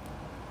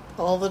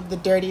 All of the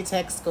dirty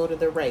texts go to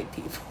the right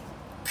people.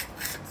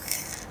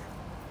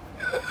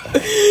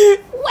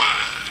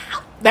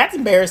 Wow. That's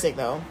embarrassing,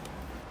 though.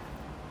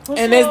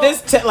 And is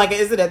this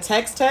is it a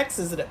text?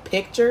 Is it a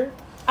picture?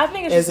 I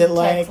think it's Is just it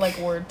text, like-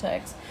 word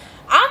text.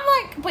 I'm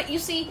like, but you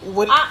see,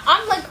 What-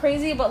 I'm like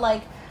crazy, but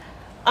like,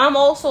 I'm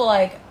also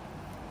like,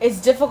 it's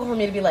difficult for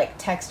me to be like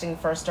texting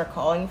first or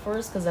calling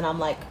first, because then I'm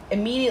like,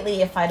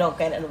 immediately if I don't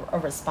get a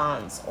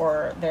response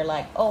or they're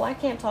like, oh, I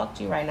can't talk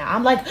to you right now,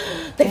 I'm like,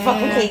 they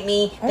fucking hate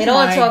me. They Oh don't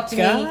want my to talk to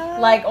me.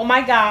 God. Like, oh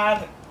my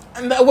god.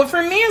 And what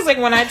for me is like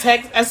when I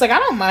text, it's like I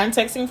don't mind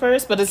texting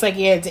first, but it's like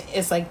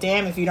it's like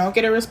damn if you don't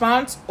get a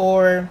response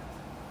or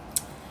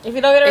If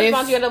you don't get a If-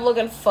 response, you end up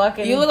looking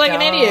fucking you look like an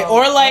dumb. idiot,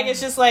 or like it's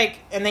just like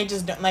and they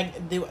just don't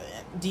like do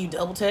you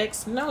double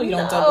text? No, you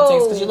don't double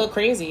text because you look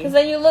crazy. Because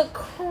then you look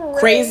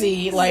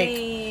Crazy, like,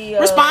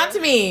 Respond to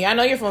me. I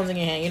know your phone's in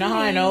your hand. You know how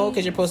I know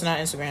because you're posting on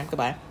Instagram.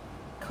 Goodbye.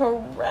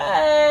 Correct.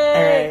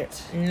 All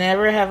right.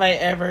 Never have I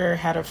ever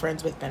had a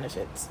friends with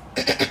benefits.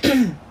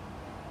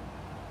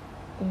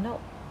 No.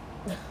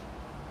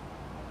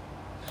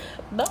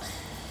 No.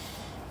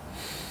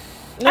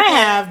 I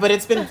have, but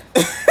it's been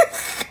it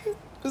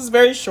was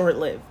very short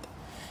lived.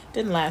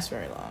 Didn't last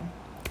very long.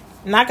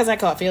 Not because I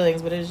caught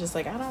feelings, but it's just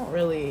like I don't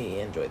really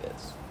enjoy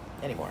this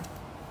anymore.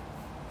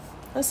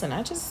 Listen,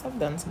 I've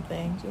done some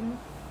things, you know.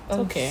 It's I'm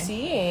okay.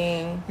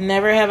 seeing.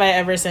 Never have I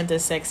ever sent a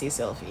sexy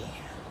selfie.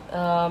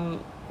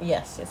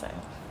 Yes, I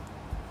have.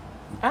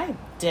 I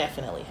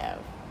definitely have.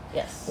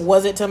 Yes.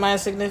 Was it to my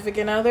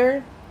significant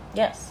other?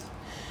 Yes.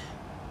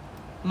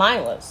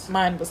 Mine was.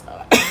 Mine was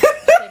not.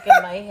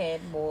 Shaking my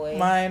head, boy.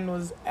 Mine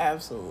was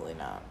absolutely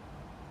not.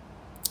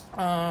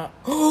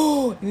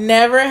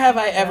 Never have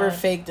I ever God.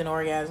 faked an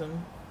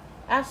orgasm.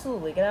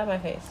 Absolutely. Get out of my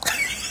face.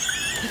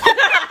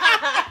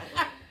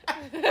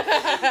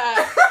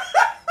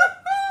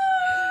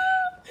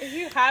 If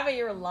you have it,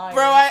 you're lying.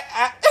 Bro,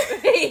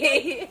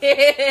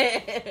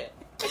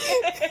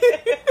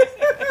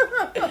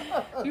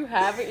 You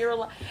have it, you're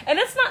lying. And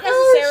it's not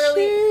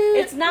necessarily, Oh,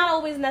 shit. it's not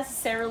always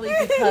necessarily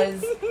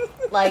because,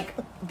 like,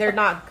 they're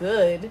not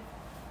good.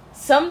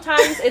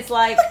 Sometimes it's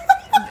like,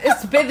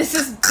 this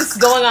is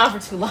going on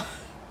for too long.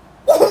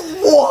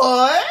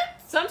 What?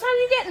 Sometimes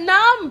you get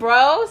numb,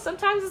 bro.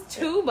 Sometimes it's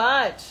too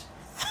much.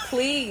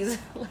 Please,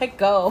 let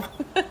go.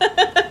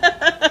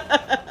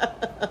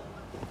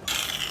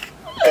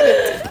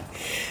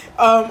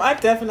 I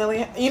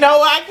definitely. You know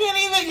what? I can't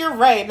even. You're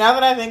right. Now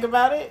that I think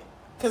about it,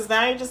 because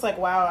now you're just like,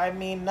 wow. I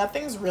mean,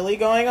 nothing's really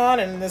going on,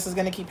 and this is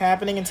gonna keep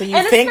happening until you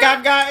And it's think not-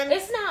 I've gotten.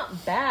 It's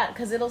not bad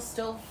because it'll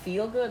still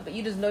feel good, but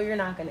you just know you're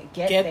not gonna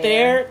get Get there.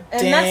 there?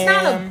 And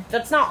Damn.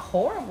 that's not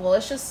horrible.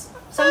 It's just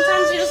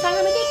sometimes you're just not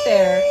gonna get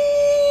there.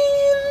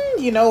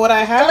 You know what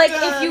I have Like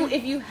done?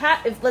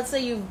 if let's say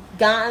you've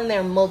gotten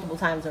there multiple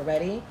times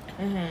already,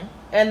 Mm-hmm.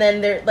 and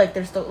then they're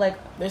still like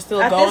They're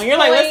still at going. this You're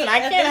like, point- listen, I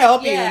at can't this-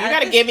 help you. yeah, You at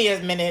gotta this- give me a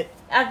minute.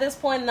 at this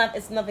point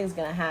nothing's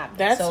gonna happen.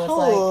 That's so it's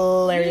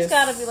hilarious. like you just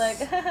gotta be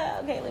like,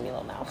 okay, leave me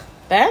alone now.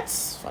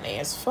 That's funny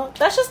as fuck.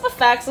 That's just the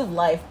facts of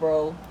life,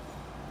 bro.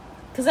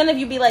 Because then if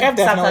you be like, I've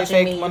stop definitely touching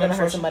faked me, you're one, gonna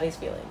hurt unfortunately. somebody's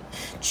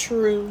feelings,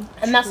 True.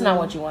 and that's not True.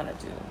 what you want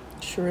to do.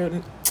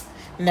 True.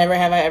 Never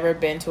have I ever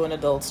been to an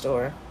adult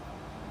store.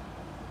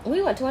 We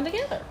went to one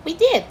together. We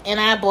did, and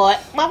I bought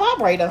my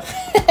vibrator.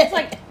 It's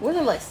like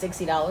wasn't it like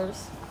 $60?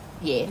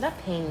 yeah. That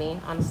pained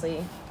me,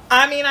 honestly.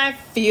 I mean, I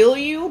feel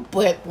you,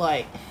 but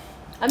like,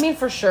 I mean,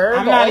 for sure.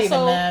 I'm but not also,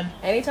 even mad.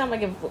 Anytime I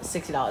give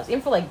 $60,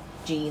 even for like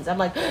jeans, I'm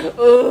like,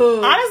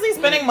 ugh. honestly,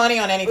 spending money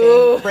on anything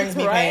Ugh, brings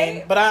me right?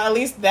 pain. But at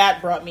least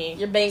that brought me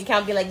Your bank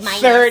account be like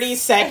minus 30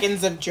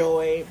 seconds of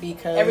joy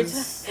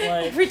because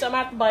every time I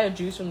have to buy a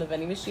juice from the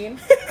vending machine,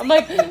 I'm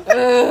like,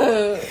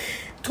 ugh.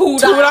 $2.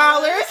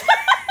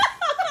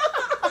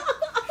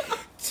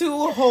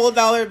 $2 whole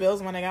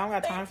bills, my nigga. I don't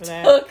got time for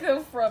that. Took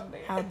him from me.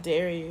 How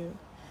dare you?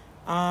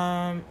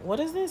 What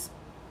is this?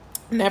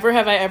 Never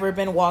have I ever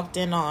been walked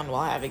in on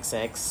while having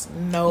sex.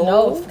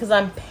 No, because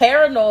I'm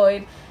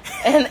paranoid.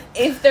 And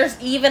if there's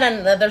even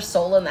another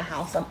soul in the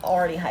house, I'm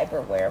already hyper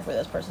aware of where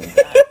this person's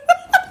at.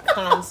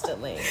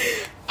 Constantly.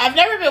 I've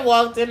never been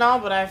walked in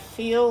on, but I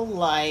feel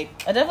like...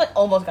 I definitely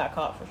almost got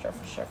caught, for sure.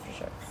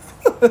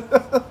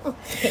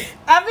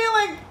 I feel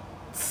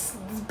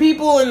like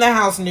people in the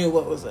house knew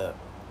what was up.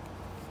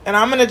 And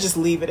I'm going to just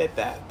leave it at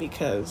that,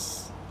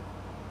 because...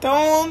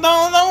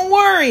 Don't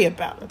worry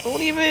about it.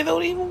 Don't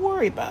even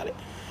worry about it.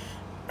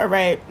 All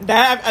right,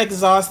 that I've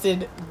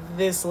exhausted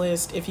this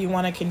list. If you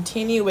want to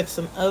continue with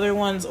some other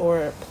ones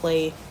or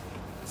play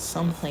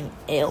something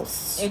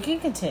else, You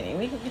can continue.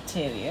 We can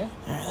continue. All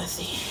right, let's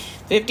see.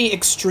 50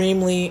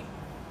 extremely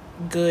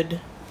good.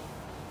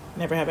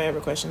 Never have I ever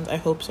questions. I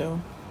hope so.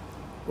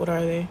 What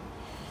are they?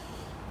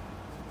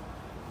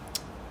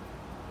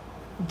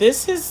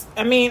 This is,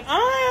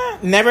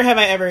 never have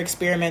I ever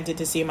experimented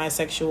to see my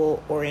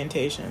sexual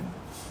orientation.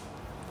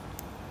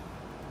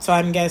 So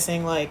I'm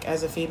guessing, like,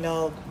 as a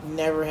female,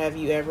 never have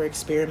you ever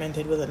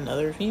experimented with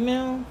another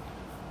female?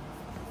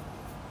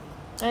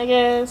 I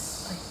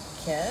guess.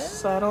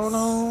 I don't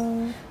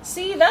know.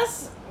 See,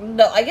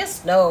 I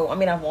guess no. I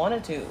mean, I've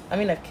wanted to. I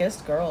mean, I've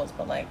kissed girls,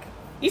 but like...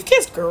 You've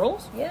kissed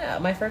girls? Yeah,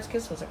 my first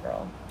kiss was a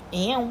girl.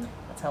 Ew.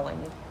 That's how I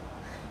knew.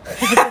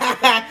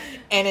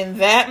 And in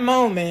that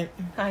moment,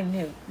 I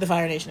knew. the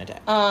Fire Nation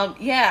attacked.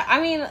 Yeah,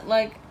 I mean,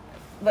 like...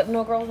 But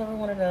no girls ever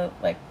wanted to,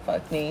 like,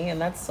 fuck me, and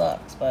that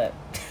sucks, but...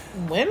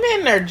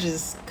 Women are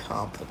just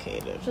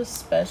complicated. Just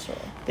special.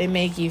 They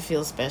make you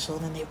feel special,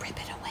 and then they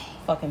rip it away.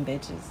 Fucking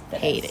bitches.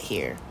 Hate it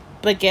here.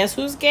 But guess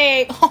who's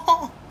gay?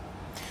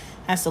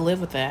 Has to live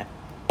with that.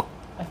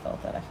 I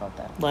felt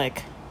that.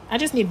 Like, I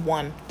just need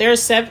one.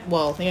 There's 7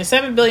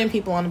 billion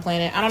people on the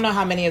planet. I don't know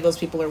how many of those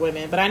people are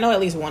women, but I know at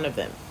least one of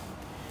them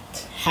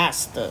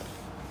has to.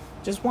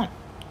 Just one.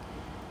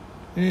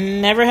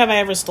 Never have I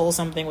ever stole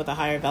something with a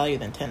higher value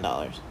than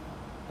 $10.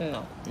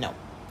 No.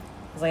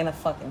 Because I'm gonna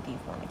fucking thief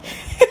one again.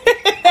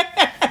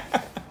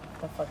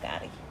 The fuck out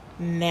of here.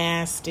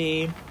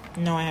 Nasty.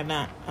 No, I have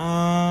not.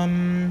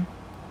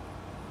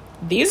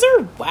 These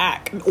are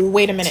whack.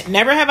 Wait a minute.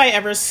 Never have I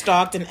ever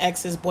stalked an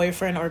ex's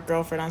boyfriend or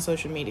girlfriend on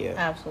social media.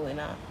 Absolutely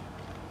not.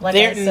 Like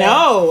Their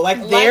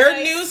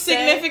I new said,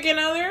 significant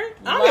other?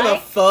 I don't give a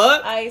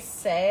fuck. I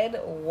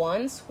said,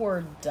 once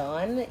we're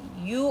done,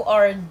 you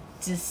are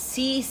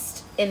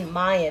deceased, in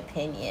my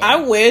opinion.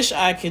 I wish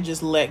I could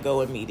just let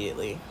go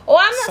immediately. Oh,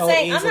 I'm not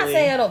easily.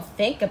 saying I don't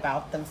think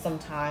about them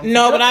sometimes.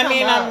 No, They'll but I come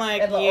mean, up I'm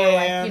like, and- yeah. or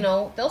like, you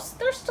know,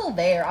 they're still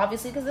there,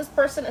 obviously, because this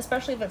person,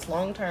 especially if it's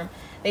long term,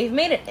 they've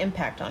made an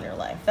impact on your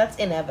life. That's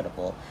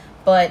inevitable.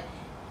 But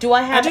do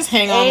I have? I just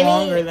hang on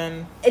longer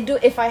than.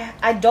 If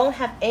I don't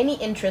have any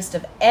interest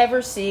of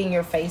ever seeing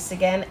your face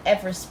again,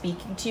 ever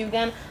speaking to you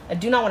again. I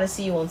do not want to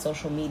see you on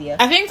social media.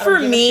 I think I don't for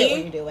give a shit what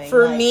me, you're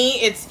doing.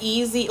 it's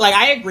easy. Like,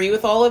 I agree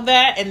with all of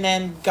that, and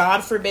then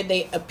God forbid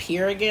they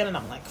appear again, and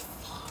I'm like,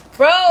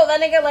 bro,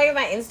 that nigga like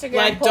my Instagram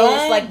Like, post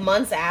don't- like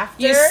months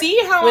after. You see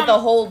how with I'm- a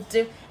whole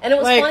and it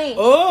was like, funny.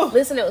 ugh.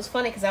 Listen, it was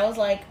funny because I was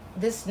like,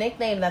 this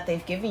nickname that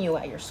they've given you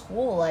at your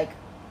school, like,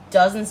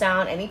 doesn't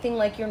sound anything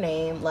like your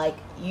name. Like,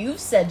 you've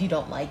said you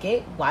don't like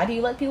it. Why do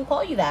you let people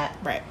call you that?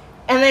 right.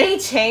 And then he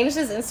changed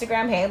his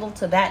Instagram handle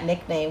to that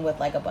nickname with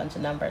like a bunch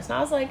of numbers, and I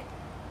was like,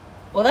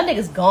 well, that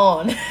nigga's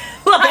gone.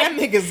 That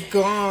nigga's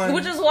gone.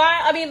 Which is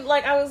why,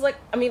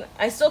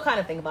 I still kind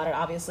of think about it,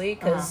 obviously,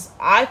 because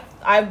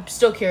I'm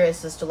still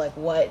curious as to like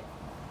what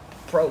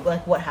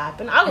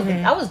happened.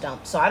 I was dumb,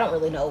 so I don't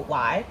really know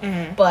why.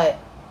 But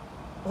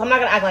I'm not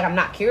gonna act like I'm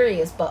not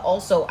curious. But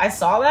also, I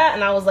saw that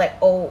and I was like,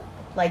 oh,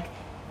 like,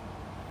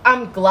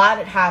 I'm glad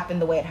it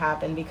happened the way it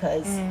happened,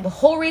 because the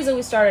whole reason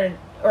we started,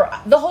 or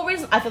the whole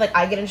reason I feel like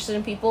I get interested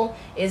in people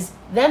is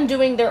them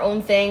doing their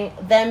own thing,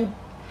 them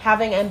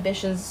having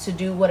ambitions to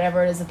do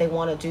whatever it is that they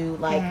want to do,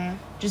 like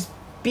just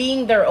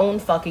being their own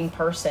fucking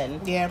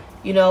person. Yeah.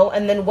 You know,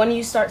 and then when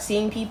you start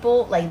seeing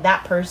people like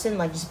that person,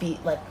 like, just be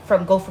like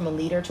go from a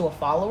leader to a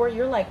follower,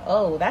 you're like,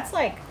 oh, that's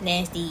like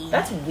Nasty.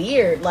 that's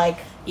weird. Like,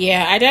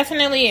 yeah, I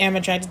definitely am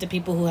attracted to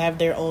people who have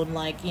their own,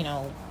 like, you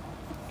know,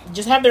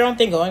 just have their own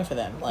thing going for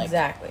them. Like,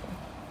 exactly.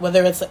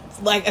 whether it's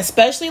like,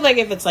 especially like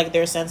if it's like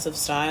their sense of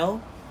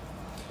style.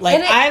 Like,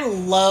 I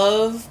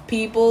love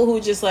people who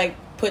just like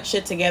put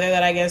shit together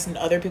that I guess and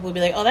other people would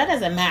be like, oh, that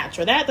doesn't match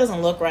or that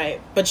doesn't look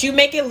right, but you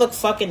make it look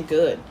fucking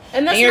good,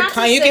 and that's you're not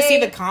to you can see say-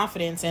 the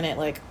confidence in it.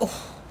 Like,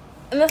 oh,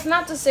 And that's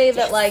not to say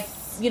that, like,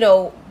 you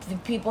know, the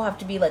people have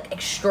to be, like,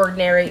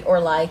 extraordinary, or,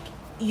 like,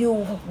 you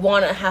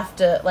want to have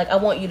to, like, I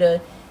want you to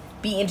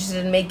be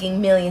interested in making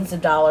millions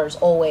of dollars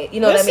always. You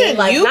know listen, what I mean?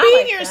 Like, you not being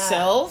like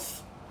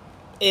yourself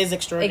is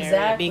extraordinary.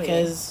 Exactly.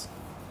 Because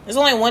there's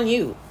only one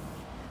you.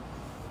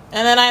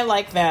 And then I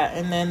like that,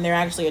 and then they're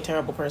actually a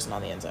terrible person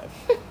on the inside.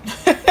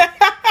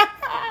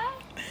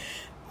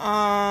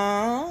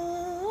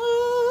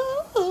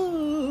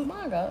 Oh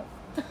my God.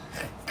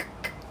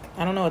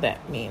 I don't know what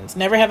that means.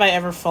 Never have I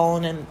ever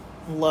fallen in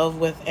love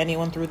with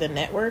anyone through the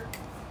network.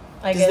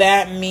 I Does guess,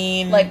 that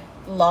mean like,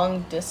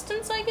 long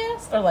distance, I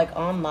guess? Or, like,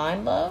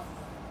 online love?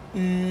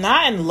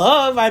 Not in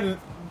love. I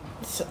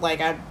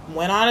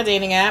went on a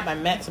dating app. I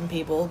met some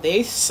people.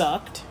 They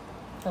sucked.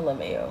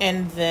 LMAO.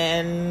 And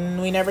then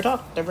we never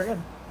talked ever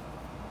again.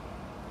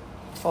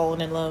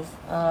 Fallen in love.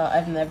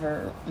 I've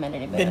never met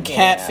anybody. Been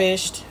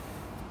catfished.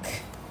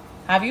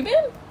 Have you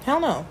been? Hell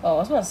no. Oh, I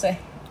was about to say.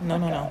 No.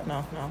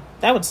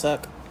 That would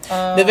suck.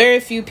 The very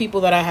few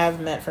people that I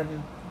have met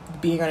from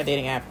being on a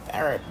dating app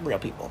are real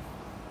people.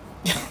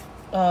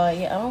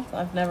 Yeah,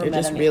 I've never They're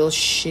met just real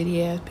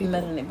shitty ass people.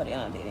 met anybody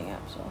on a dating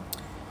app, so.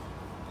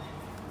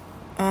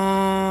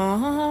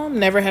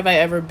 Never have I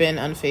ever been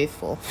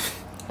unfaithful.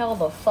 Hell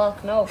the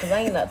fuck no, because I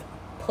ain't a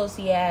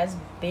pussy ass,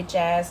 bitch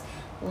ass,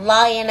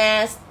 lying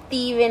ass,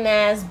 thieving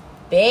ass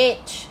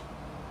bitch.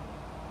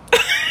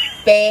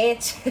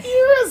 Bitch.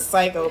 You're a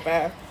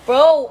psychopath.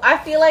 Bro, I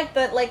feel like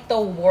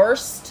the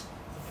worst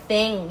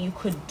thing you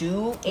could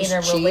do in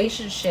a cheat.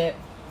 relationship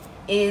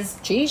is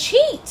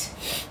cheat.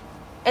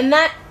 And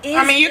that is...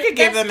 I mean, you could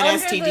give that's them an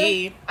under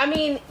STD.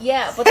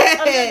 Yeah, but that's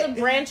under the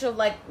branch of,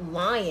 like,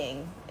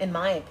 lying, in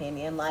my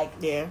opinion. Like,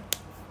 Yeah.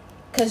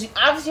 because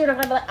obviously you're not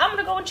going to be like, I'm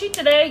going to go and cheat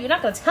today. You're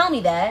not going to tell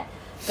me that.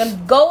 You're going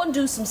to go and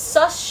do some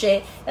sus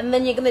shit, and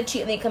then you're going to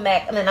cheat, and then you come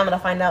back, and then I'm going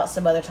to find out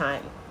some other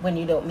time when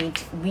you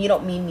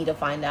don't mean me to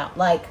find out.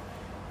 Like,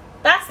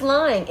 that's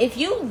lying. If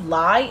you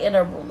lie in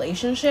a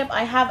relationship,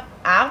 I have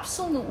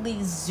absolutely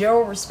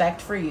zero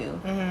respect for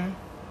you. Mm-hmm.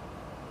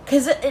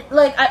 Because,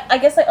 I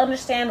guess I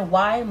understand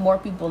why more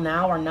people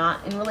now are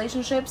not in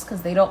relationships,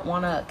 because they don't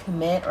want to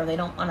commit, or they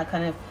don't want to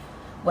kind of,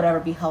 whatever,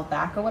 be held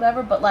back or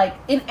whatever. But, like,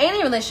 in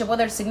any relationship,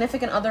 whether it's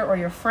significant other or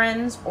your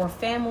friends or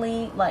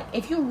family, like,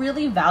 if you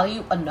really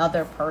value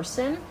another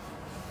person,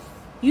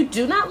 you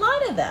do not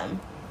lie to them.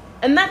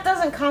 And that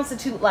doesn't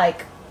constitute,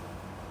 like,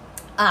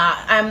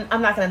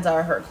 I'm not going to tell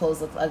her her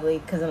clothes look ugly,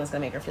 because then it's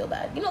going to make her feel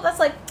bad. You know, it's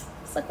like,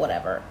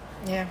 whatever.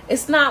 Yeah.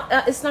 It's not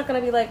going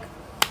to be like,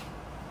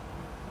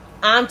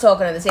 I'm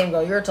talking to the same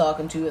girl you're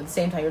talking to at the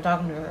same time you're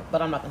talking to her,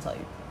 but I'm not gonna tell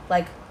you.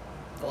 Like,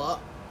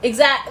 Well,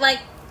 like,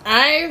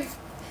 I've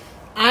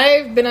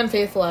been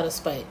unfaithful out of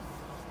spite.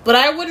 But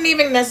I wouldn't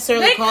even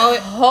necessarily call it...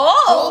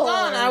 Hold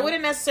on. I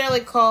wouldn't necessarily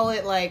call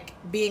it, like,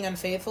 being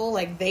unfaithful.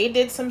 Like, they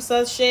did some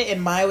sus shit,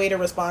 and my way to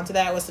respond to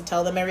that was to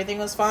tell them everything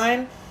was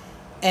fine,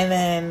 and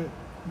then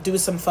do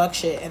some fuck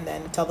shit, and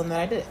then tell them that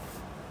I did it.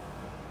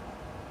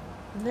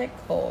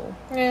 Nicole.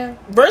 Yeah.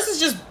 Versus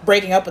just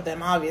breaking up with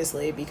them,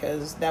 obviously,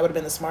 because that would have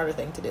been the smarter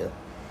thing to do.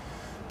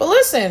 But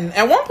listen,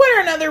 at one point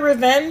or another,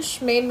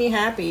 revenge made me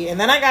happy, and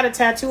then I got a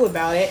tattoo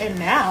about it, and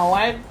now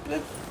I'm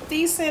a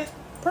decent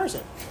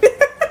person.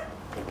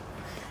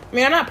 I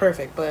mean, I'm not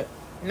perfect, but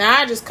now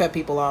I just cut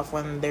people off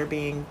when they're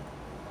being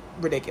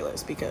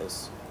ridiculous,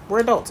 because we're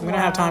adults and we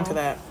don't have time for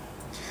that.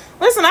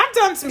 Listen, I've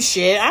done some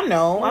shit. I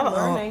know. I'm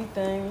learning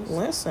things.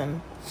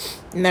 Listen,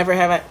 never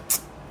have I...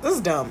 This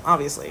is dumb,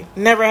 obviously.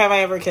 Never have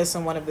I ever kissed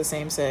someone of the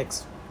same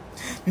sex.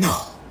 No.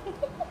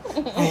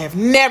 I have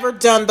never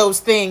done those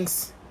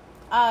things.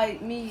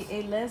 Me,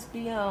 a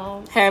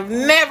lesbian, Have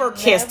never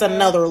kissed Never.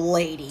 another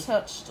lady.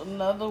 touched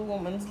another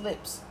woman's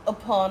lips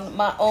upon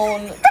my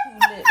own 2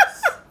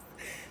 lips.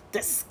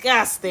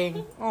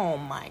 Disgusting. Oh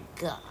my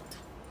god.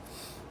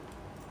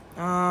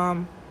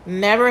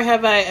 Never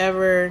have I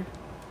ever...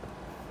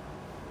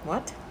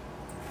 What?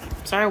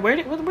 Sorry,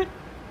 where?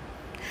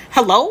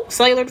 Hello?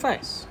 Cellular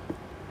device.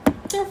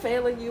 They're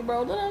failing you,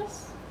 bro.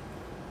 Us.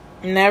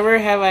 Never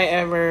have I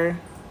ever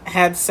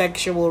had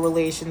sexual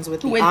relations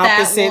with the With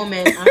opposite... that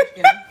woman. I'm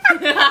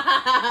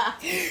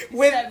kidding.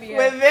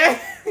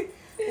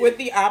 with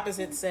the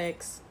opposite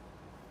sex.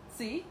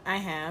 See? I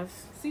have.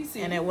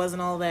 See. And it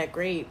wasn't all that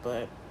great,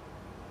 but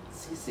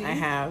See. I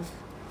have.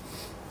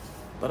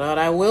 But what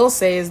I will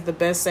say is the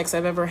best sex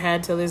I've ever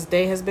had till this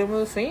day has been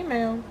with a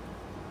female.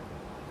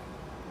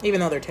 Even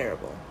though they're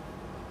terrible.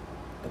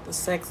 But the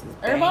sex is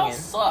Everybody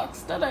banging. sucks,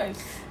 that is.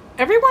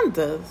 Everyone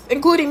does.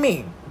 Including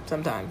me,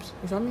 sometimes.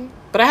 You feel me?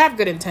 But I have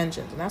good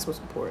intentions, and that's what's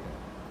important.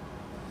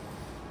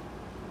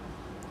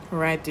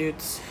 Alright,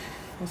 dudes.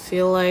 I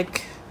feel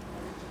like...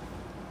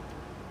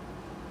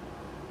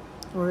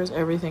 Where is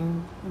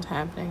everything that's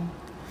happening?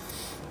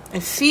 I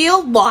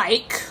feel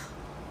like...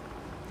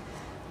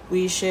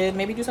 we should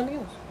maybe do something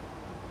else.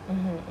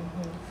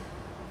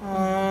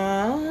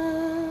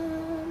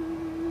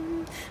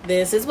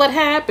 This is what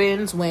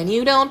happens when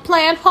you don't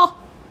plan. Huh.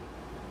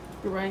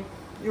 You're right.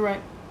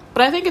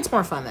 But I think it's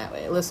more fun that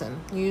way.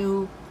 Listen,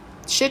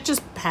 shit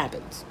just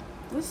happens.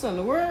 Listen,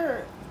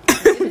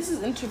 this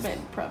is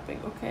intermittent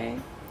prepping, okay?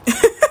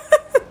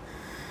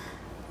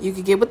 You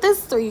could get with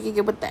this, or you could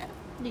get with that.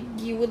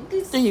 You with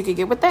this? Or you could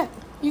get with that.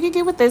 You could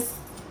get with this,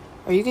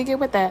 or you could get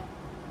with that.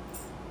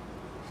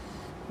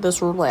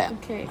 This roulette.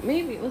 Okay,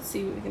 maybe. Let's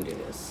see if we can do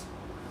this.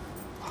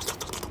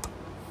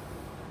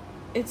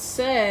 It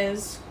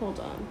says... Hold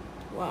on.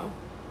 Wow.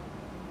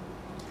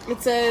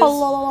 It says...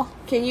 Hello.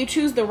 Can you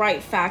choose the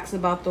right facts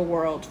about the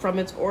world from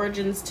its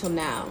origins till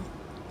now?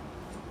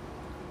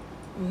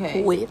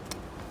 Okay. Wheat.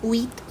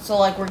 So,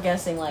 like, we're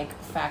guessing, like,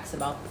 facts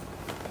about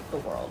the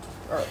world.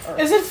 Or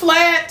Is it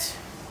flat?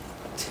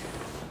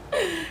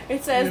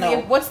 It says,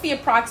 No. what's the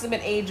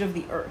approximate age of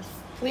the Earth?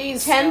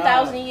 Please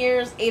 10,000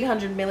 years,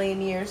 800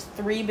 million years,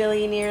 3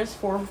 billion years,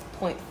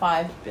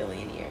 4.5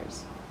 billion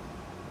years.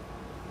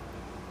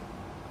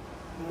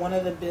 One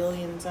of the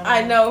billions.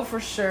 I know for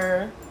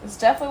sure. It's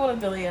definitely one of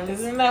billions.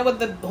 Isn't that what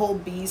the whole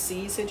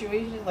BC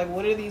situation is? Like,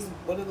 what are those?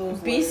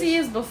 BC letters?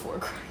 is before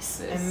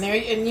crisis.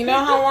 And you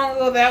know how long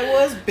ago that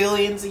was?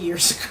 Billions of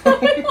years ago.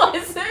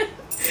 Was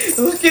it?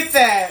 Look at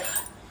that.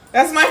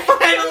 That's my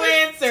final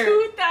answer.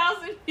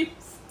 2,000 years.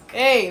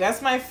 Hey,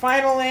 that's my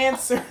final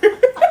answer.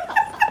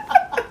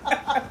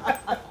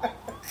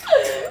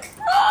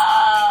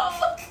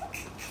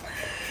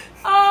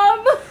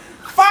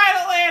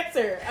 Final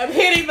answer. I'm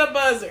hitting the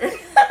buzzer.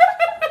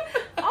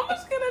 I'm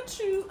just gonna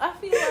choose. I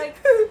feel like,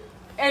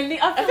 I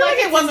feel like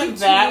it it's wasn't in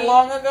that between-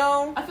 long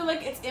ago. I feel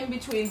like it's in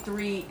between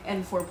 3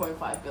 and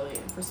 4.5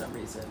 billion for some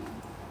reason.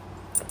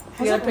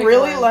 Has You it gotta pick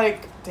really one.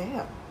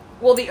 damn?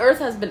 Well, the Earth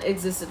has been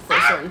existed for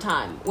a certain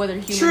time. Whether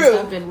humans True.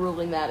 have been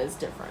ruling that is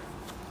different.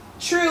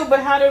 True, but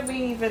how did we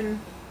even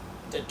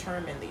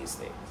determine these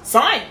things?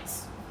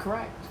 Science.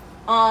 Correct.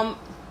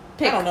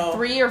 Pick I don't know.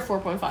 3 or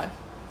 4.5. 4.5.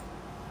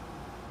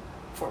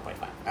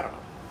 I don't know.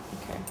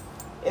 Okay.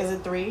 Is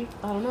it 3?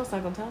 I don't know. It's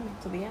not gonna tell me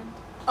till the end.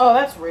 Oh,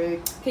 that's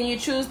rigged. Can you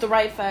choose the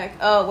right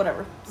fact?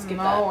 Whatever. Skip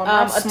No, that.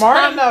 I'm not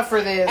smart enough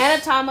for this.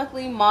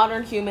 Anatomically,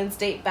 modern humans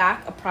date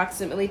back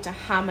approximately to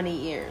how many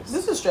years?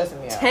 This is stressing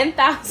me out.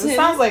 10,000. This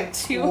sounds like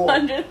school.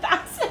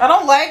 200,000. I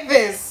don't like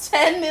this.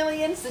 10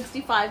 million,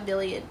 65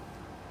 billion.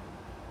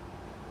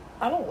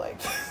 I don't like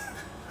this.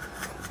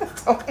 I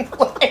don't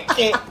like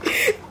it.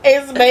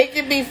 It's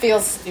making me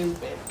feel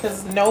stupid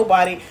because no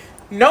one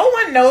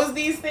knows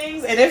these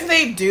things, and if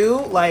they do,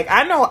 like,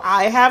 I know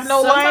I have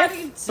no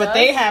Somebody life, but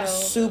they does have know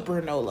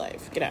super no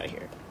life. Get out of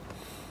here.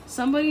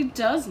 Somebody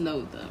does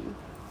know them.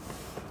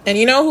 And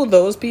you know who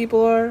those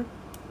people are?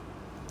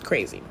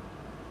 Crazy.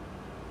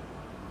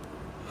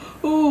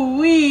 Ooh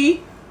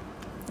wee.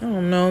 I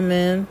don't know,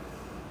 man.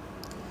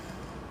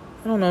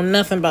 I don't know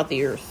nothing about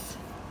the Earth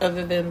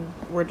other than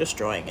we're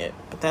destroying it,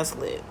 but that's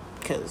lit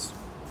because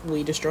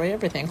we destroy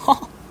everything.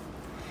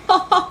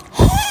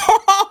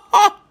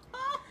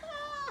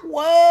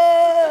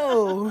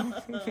 Whoa!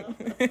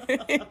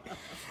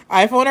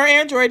 iPhone or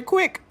Android,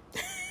 quick.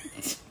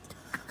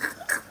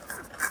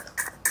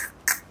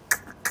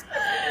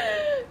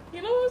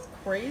 You know what's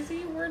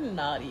crazy? We're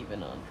not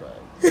even on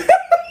drugs.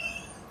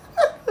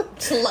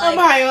 I'm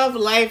high off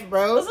life,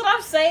 bro. That's what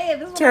I'm saying.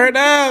 This is what Turn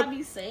up. I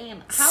be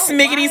saying.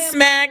 Smiggity why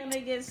smacked. am I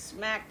gonna get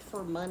smacked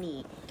for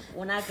money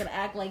when I could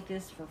act like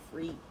this for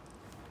free?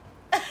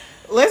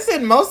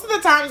 Listen, most of the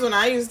times when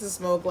I used to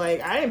smoke,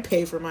 like, I didn't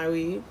pay for my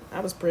weed.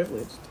 I was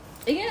privileged.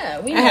 Yeah,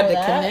 we I know had to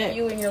that. connect.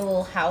 You in your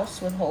little house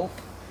with Hope.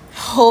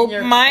 Hope In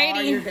your mighty.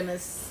 car, you're gonna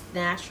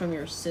snatch from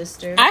your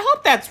sister. I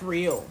hope that's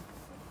real.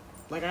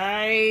 Like,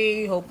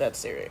 I hope that's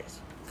serious.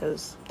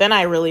 Because then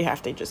I really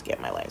have to just get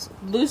my license.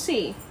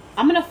 Lucy,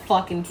 I'm gonna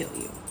fucking kill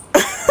you.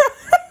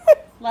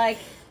 Like,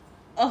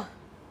 ugh.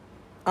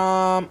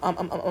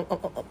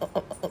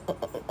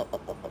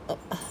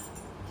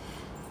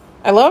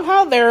 I love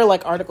how there are,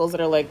 like, articles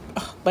that are like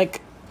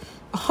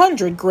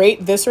 100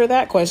 great this or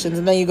that questions,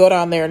 and then you go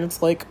down there and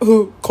it's like,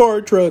 oh, car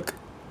or truck.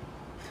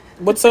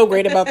 What's so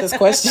great about this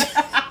question?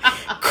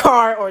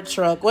 Car or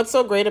truck? What's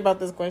so great about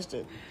this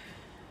question?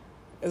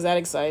 Is that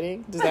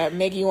exciting? Does that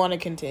make you want to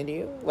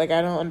continue? Like,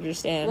 I don't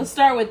understand. Let's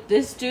start with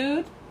this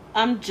dude.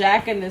 I'm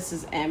Jack and this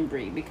is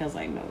Embry because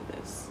I know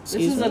this.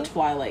 Excuse This is me? a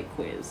Twilight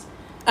quiz.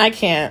 I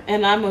can't.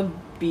 And I'm a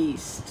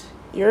beast.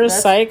 You're a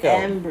That's psycho.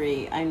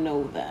 Embry. I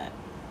know that.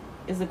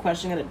 Is the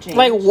question gonna change?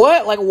 Like,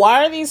 what? Like,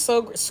 why are these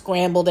so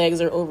scrambled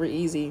eggs are over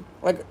easy?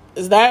 Like,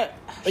 is that,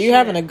 are you Shit.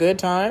 having a good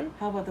time?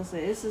 How about this?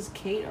 This is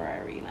Kate or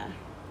Irina?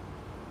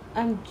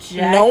 I'm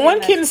Jack. No and one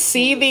that's can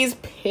see Kate. these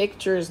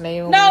pictures,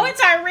 Naomi. No,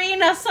 it's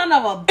Irina, son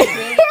of a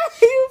bitch.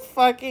 You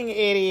fucking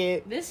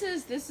idiot. This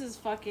is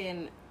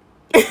fucking.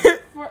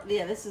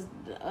 Yeah, this is.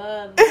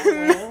 Well,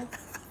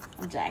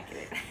 I'm jacking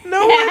it. No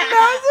one knows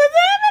what's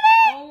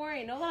happening. Don't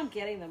worry, know that I'm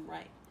getting them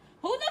right.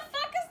 Who the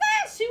fuck is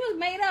that? She was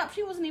made up.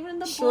 She wasn't even in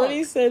the Shorty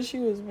book. said she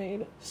was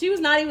made up. She was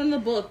not even in the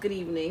book. Good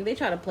evening. They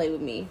try to play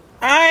with me.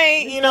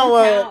 You know Don't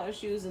what? count if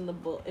she was in the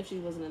book. If she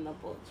wasn't in the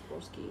book,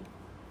 Broski.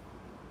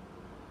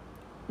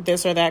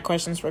 This or that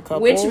questions for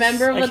couples. Which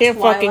member of I the can't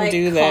Twilight fucking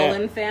do that.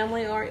 Cullen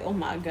family are you? Oh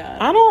my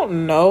god. I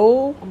don't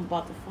know. I'm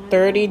about to find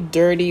 30 out.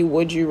 dirty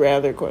would you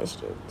rather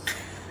questions.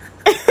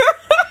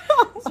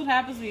 That's what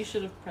happens when you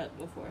should have prepped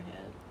beforehand.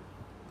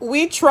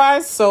 We try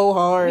so We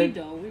hard.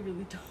 don't. We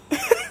really don't.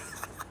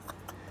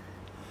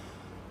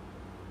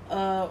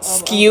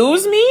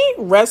 Excuse me?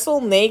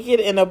 Wrestle naked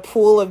in a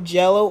pool of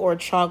jello or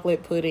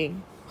chocolate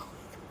pudding.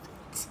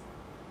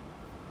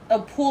 A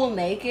pool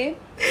naked?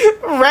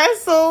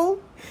 Wrestle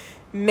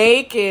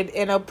naked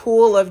in a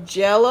pool of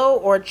jello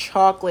or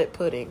chocolate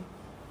pudding.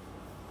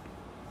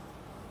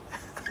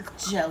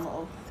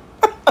 Jello.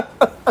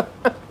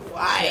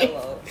 Why?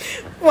 Jello.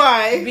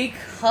 Why?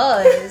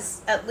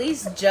 Because at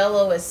least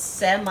Jello is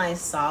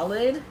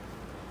semi-solid.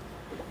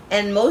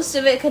 And most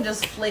of it can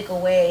just flake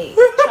away.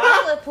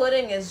 Chocolate chocolate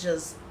pudding is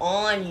just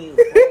on you,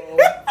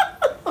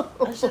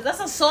 bro. That's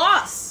a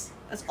sauce.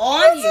 That's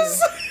on you.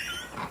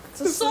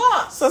 It's a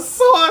sauce. It's a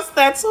sauce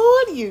that's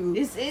on you.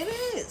 It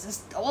is.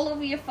 It's all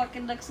over your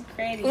fucking nooks and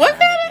crannies. What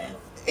that?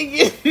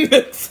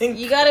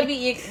 You gotta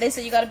be. They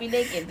said you gotta be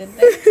naked, didn't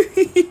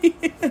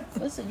they?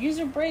 Listen, use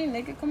your brain,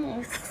 nigga.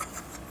 Come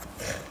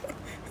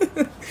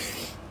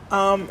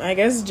on. I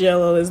guess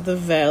Jell-O is the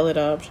valid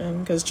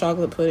option because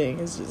chocolate pudding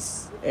is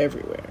just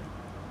everywhere.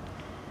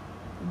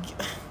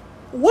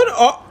 What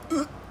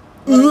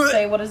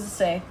does it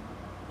say?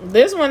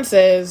 This one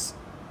says,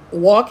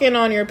 walk in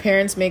on your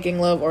parents making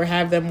love or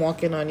have them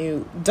walk in on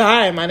you.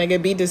 Die, my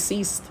nigga, be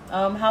deceased.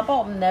 How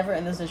about never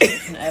in this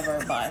situation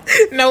ever? Bye.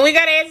 No, we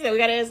gotta answer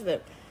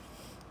them.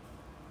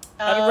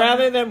 I'd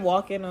rather them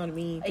walk in on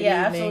me. Good evening.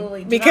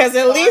 Absolutely. Because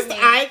at least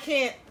I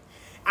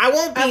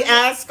won't be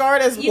as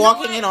scarred as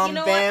walking in on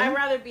them. I'd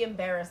rather be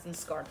embarrassed than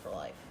scarred for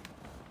life.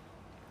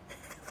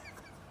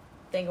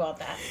 Think about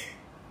that.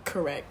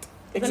 Correct.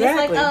 Exactly.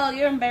 But it's like, oh,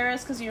 you're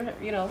embarrassed because you're,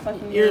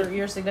 fucking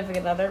your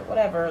significant other.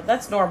 Whatever.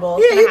 That's normal.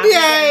 It's gonna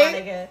happen again, my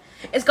nigga.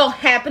 It's gonna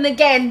happen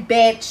again,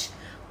 bitch.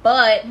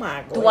 But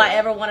do I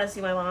ever want to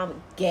see my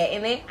mom get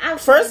in it?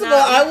 First of all,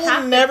 I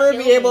will never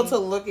be able to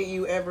look at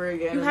you ever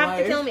again. You have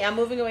to kill me. I'm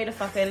moving away to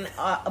fucking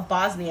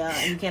Bosnia,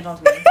 and you can't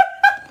talk to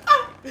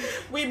me.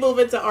 We move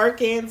into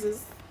Arkansas.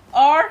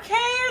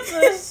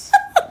 Arkansas.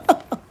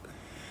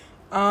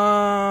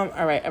 All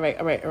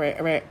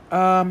right.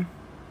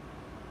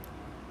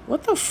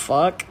 What the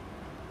fuck?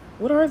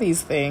 What are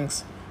these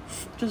things?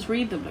 Just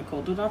read them,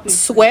 Nicole. Do not be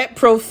sweat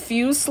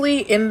profusely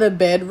in the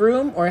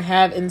bedroom or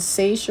have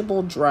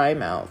insatiable dry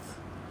mouth.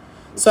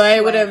 So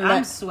I would have.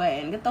 I'm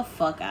sweating. Get the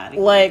fuck out of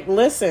here. Like,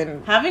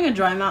 listen. Having a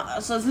dry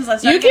mouth. So since I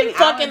started, you can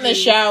fuck in the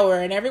shower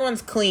and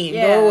everyone's clean.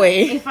 Yeah, go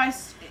away.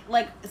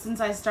 Since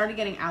I started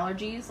getting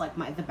allergies,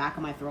 the back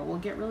of my throat will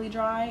get really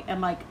dry,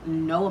 and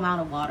no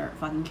amount of water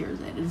fucking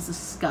cures it. It is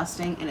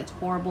disgusting and it's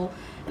horrible.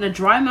 And a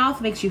dry mouth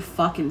makes you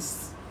fucking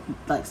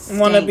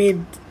want to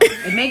be.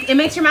 It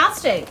makes your mouth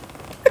stink.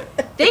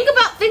 Think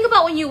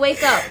about when you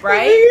wake up,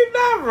 right? You're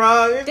not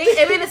wrong.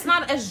 It's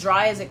not as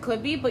dry as it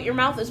could be, but your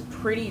mouth is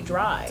pretty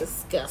dry.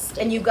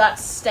 Disgusting. And you got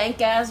stank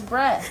ass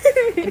breath.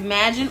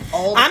 Imagine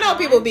all the I know time.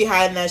 People be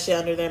hiding that shit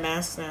under their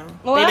masks now.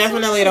 Well, they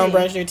definitely don't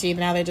brush their teeth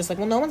now. They're just like,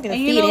 well, no one's gonna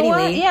feed anyway.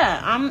 What? Yeah,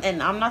 I'm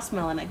not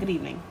smelling it. Good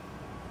evening.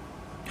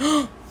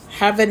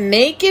 Have a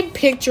naked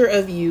picture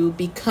of you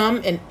become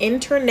an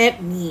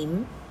internet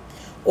meme,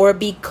 or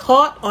be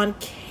caught on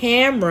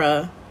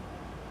camera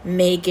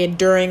naked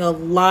during a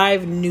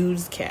live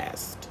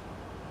newscast.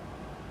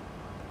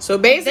 So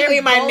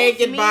basically my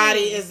naked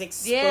body is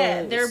exposed.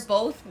 Yeah, they're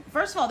both.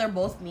 First of all, they're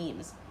both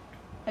memes.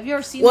 Have you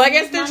ever seen? Well, I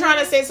guess they're trying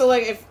to say, so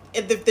if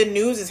the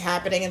news is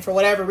happening and for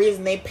whatever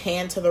reason they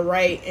pan to the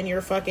right and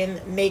your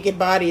fucking naked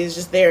body is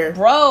just there,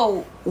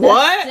 bro.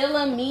 What? That's still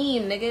a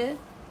meme, nigga.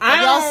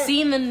 Have y'all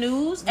seen the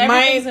news?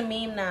 Everything's a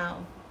meme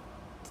now.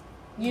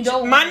 You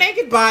don't. My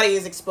naked body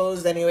is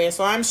exposed anyway,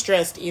 so I'm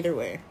stressed either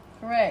way.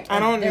 Correct. I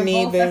don't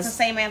need this. That's the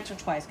same answer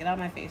twice. Get out of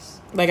my face.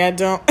 I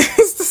don't.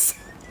 It's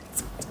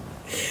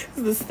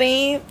the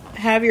same.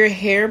 Have your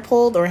hair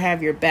pulled or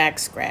have your back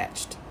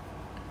scratched?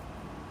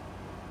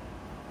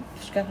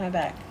 Scratch my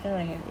back. Get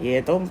out of here.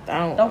 Yeah, don't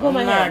pull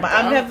my hair.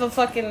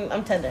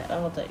 I'm tender. I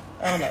will tell you.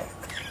 I don't know.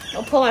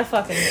 Don't pull my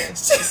fucking hair.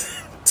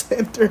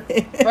 Tender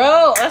hair.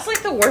 Bro,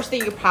 that's the worst thing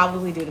you could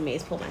probably do to me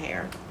is pull my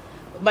hair.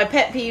 My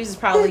pet peeves is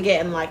probably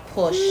getting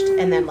pushed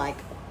and then my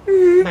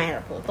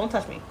hair pulled. Don't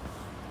touch me.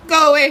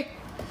 Go away.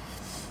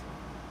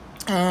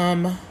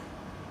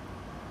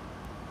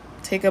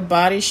 Take a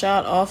body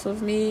shot off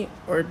of me,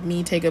 or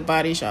me take a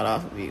body shot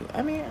off of you.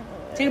 I mean,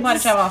 take a body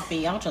shot off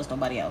me. I don't trust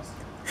nobody else.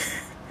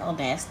 All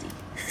nasty.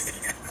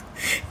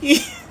 Yeah.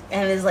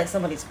 And it's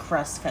somebody's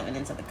crust coming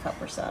into the cup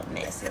or something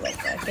nasty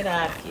like that. Get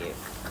out of here.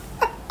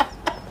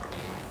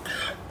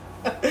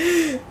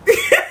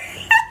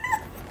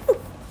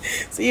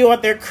 So you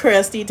want their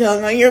crusty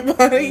tongue on your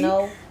body?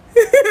 No.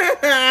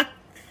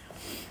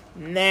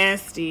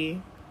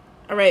 Nasty.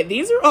 All right,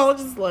 these are all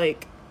just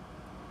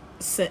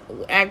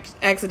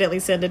accidentally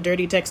send a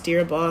dirty text to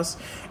your boss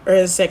or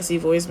a sexy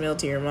voicemail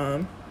to your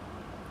mom.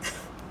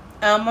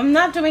 I'm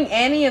not doing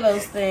any of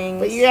those things.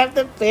 But you have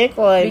to pick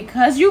one.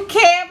 Because you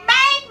can't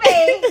make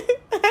me.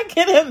 I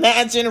can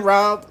imagine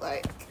Rob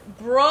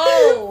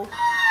bro,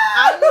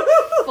 I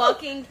would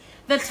fucking...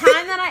 The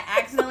time that I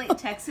accidentally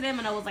texted him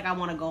and I was like, I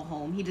want to go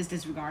home. He just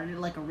disregarded it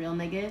like a real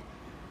nigga.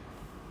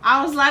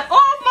 I was like,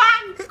 oh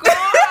my God.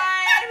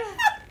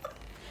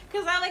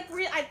 Because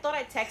I thought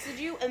I texted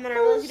you and then I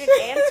realized you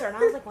didn't answer. And I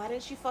was like, why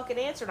didn't she fucking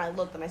answer? And I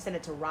looked and I sent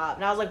it to Rob.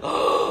 And I was like,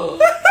 oh.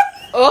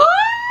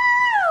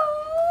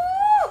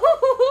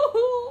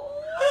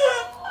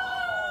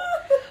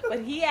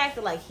 But he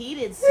acted like he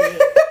didn't see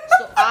it.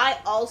 So I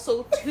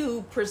also,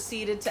 too,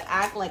 proceeded to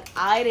act like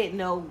I didn't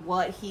know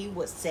what he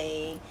was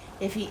saying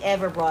if he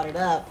ever brought it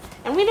up.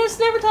 And we just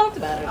never talked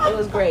about it. It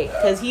was great.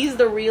 Because he's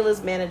the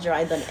realest manager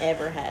I done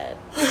ever had.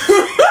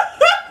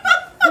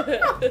 Yo,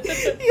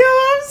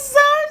 I'm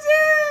so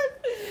dead.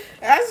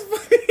 That's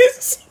funny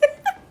as shit.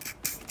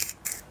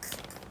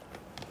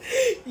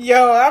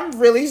 Yo, I'm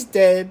really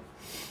dead.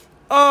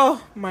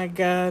 Oh my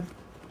god.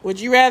 Would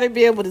you rather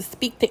be able to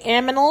speak to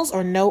animals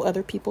or know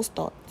other people's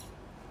thoughts?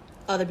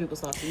 Other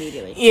people's thoughts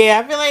immediately. Yeah,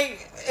 I feel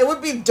like it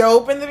would be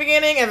dope in the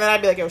beginning, and then I'd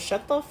be like, yo,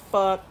 shut the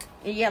fuck.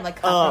 Yeah, like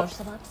Up.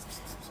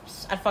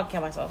 I'd fucking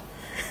kill myself.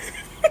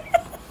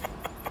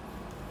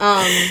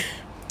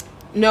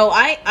 No,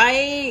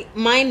 I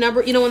my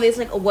number, you know, when it's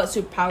like, what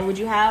superpower would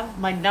you have?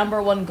 My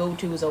number one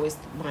go-to is always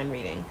mind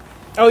reading.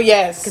 Oh,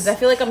 yes. Because I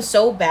feel like I'm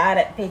so bad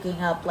at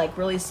picking up, like,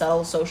 really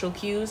subtle social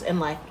cues. And,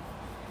 like,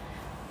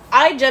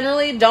 I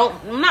generally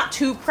I'm not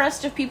too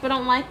pressed if people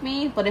don't like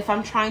me. But if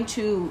I'm trying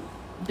to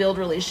build a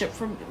relationship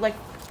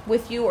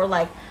with you, or,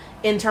 like,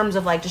 in terms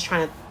of, like, just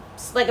trying to,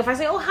 like, if I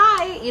say, oh,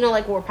 hi, you know,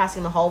 like, we're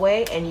passing the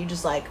hallway and you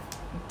just, like,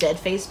 dead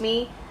face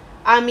me,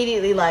 I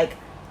immediately, like,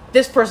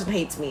 this person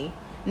hates me.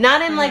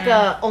 Not in, like,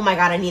 a, oh, my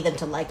God, I need them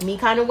to like me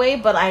kind of way.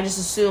 But I just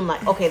assume,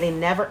 like, okay, they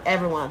never,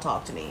 ever want to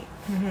talk to me.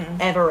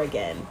 Ever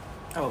again.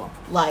 Oh.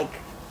 Like,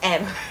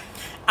 ever.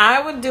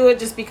 I would do it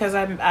just because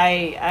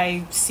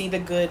I see the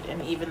good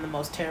in even the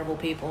most terrible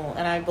people,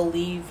 and I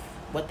believe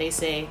what they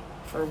say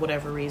for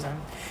whatever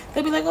reason.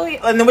 They'll be like, oh, yeah.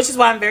 And then, which is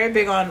why I'm very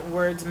big on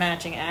words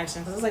matching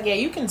actions. It's like, yeah,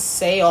 you can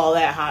say all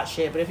that hot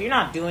shit, but if you're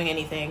not doing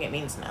anything, it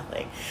means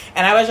nothing.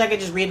 And I wish I could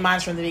just read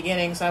minds from the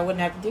beginning so I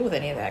wouldn't have to deal with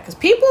any of that. Because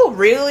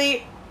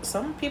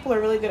some people are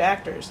really good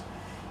actors.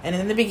 And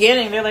in the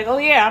beginning, they're like, oh,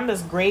 yeah, I'm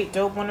this great,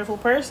 dope, wonderful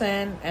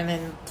person. And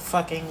then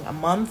fucking a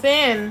month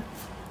in,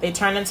 they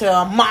turn into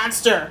a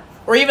monster.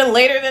 Or even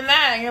later than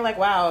that. And you're like,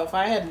 wow, if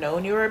I had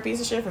known you were a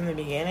piece of shit from the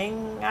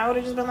beginning, I would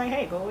have just been like,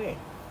 hey, go away.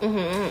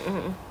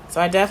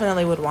 So I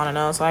definitely would want to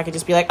know. So I could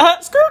just be like,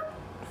 skirt.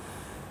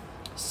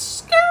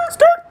 Skirt.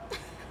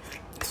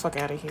 Fuck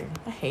out of here.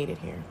 I hate it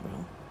here,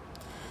 bro.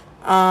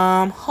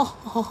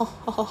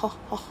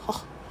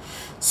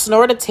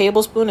 Snort a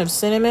tablespoon of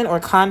cinnamon or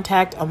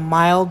contact a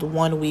mild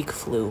 1-week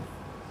flu.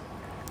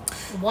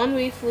 1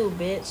 week flu,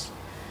 bitch.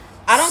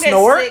 I don't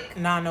Snort? get sick.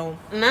 No. Nah,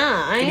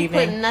 I ain't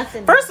putting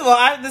nothing. First of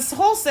all, this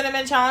whole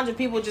cinnamon challenge of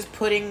people just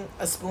putting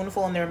a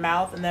spoonful in their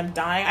mouth and them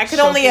dying, I could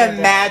Choking only to death,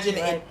 imagine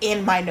right? it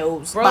in my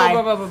nose.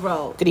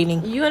 Bro. Good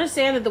evening. You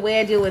understand that the way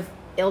I deal with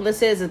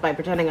illnesses is by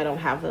pretending I don't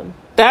have them.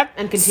 That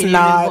and continue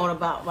going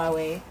about my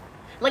way.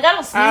 Like, I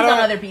don't sneeze on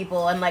other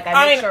people, and, like,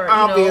 I make sure,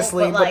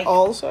 obviously, you know, but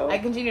also, I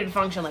continue to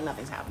function like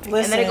nothing's happening.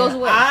 Listen, and then it goes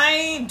away.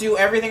 I do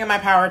everything in my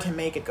power to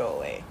make it go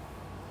away.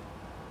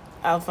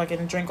 I'll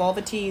fucking drink all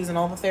the teas and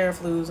all the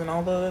Theraflus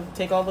and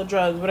take all the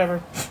drugs,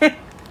 whatever.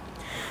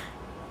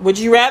 Would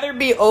you rather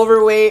be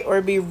overweight or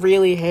be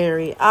really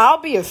hairy? I'll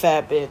be a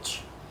fat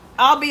bitch.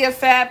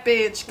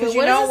 Because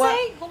you know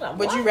what? Hold on,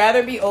 Would you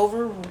rather be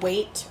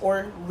overweight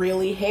or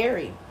really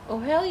hairy? Oh,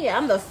 hell yeah.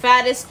 I'm the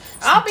fattest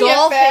I'll be a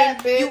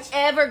fat dolphin bitch. you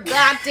ever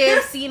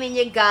goddamn seen in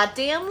your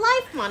goddamn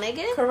life, my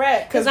nigga.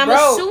 Correct. Because I'm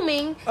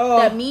assuming Oh.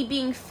 that me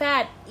being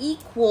fat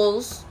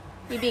equals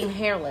me being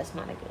hairless,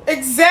 my nigga.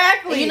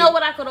 Exactly. And you know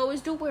what I could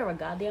always do? Wear a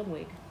goddamn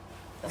wig.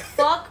 The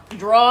fuck?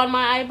 Draw on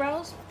my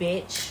eyebrows?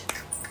 Bitch.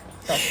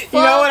 The fuck? You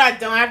know what I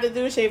don't have to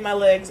do? Shave my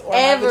legs or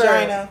my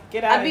vagina.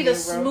 Get out I'd of be here,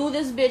 the bro.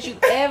 smoothest bitch you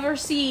ever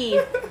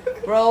seen,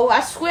 bro. I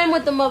swim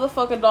with the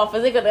motherfucking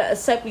dolphins. They gonna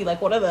accept me like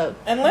what are the?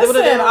 And what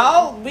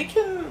are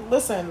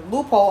listen,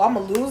 loophole. I'm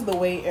gonna lose the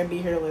weight and be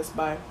hairless.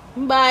 Bye.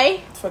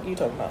 Bye. What the fuck are you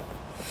talking about?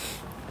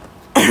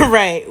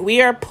 Right,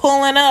 we are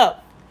pulling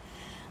up.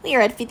 We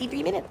are at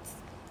 53 minutes.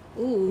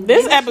 Ooh,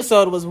 This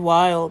episode was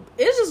wild.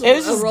 It was It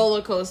was a just-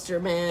 roller coaster,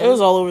 man. It was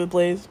all over the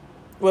place.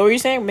 What were you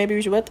saying? Maybe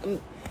we should what?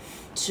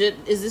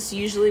 Is this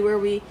usually where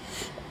we?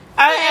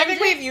 I think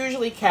we've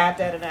usually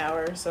capped at an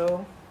hour,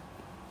 so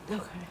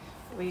Okay.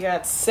 we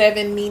got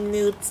 7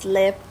 minutes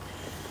left.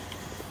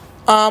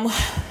 We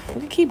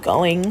can keep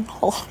going.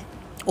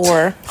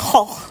 Or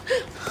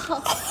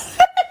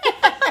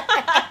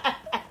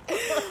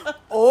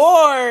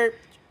or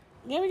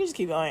yeah, we can just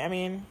keep going. I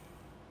mean,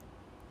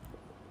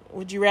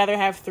 would you rather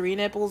have 3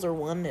 nipples or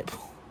 1 nipple?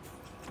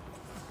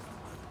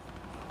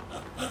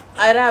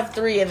 I'd have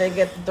 3 and then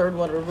get the third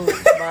one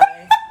removed.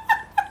 Bye.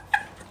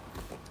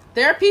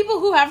 There are people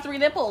who have 3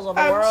 nipples on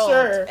the I'm world,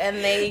 sure. and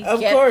they Of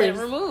get course. it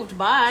removed.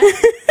 Bye.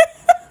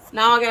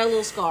 Now I got a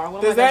little scar. What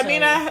am Does I that gonna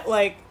mean tell you? I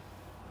like?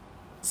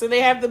 So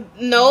they have the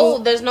No,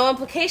 boob- there's no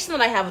implication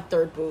that I have a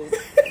third boob.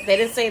 They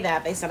didn't say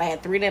that. They said I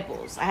had 3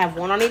 nipples. I have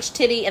 1 on each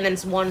titty and then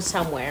one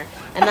somewhere,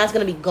 and that's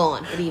gonna be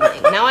gone at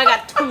evening. Now I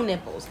got 2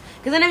 nipples.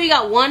 Because then if you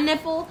got 1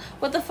 nipple,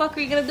 what the fuck are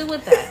you gonna do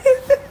with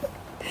that?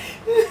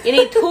 You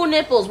need 2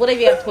 nipples. What if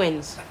you have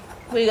twins?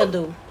 What are you gonna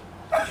do?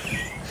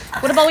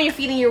 What about when you're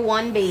feeding your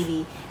one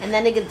baby and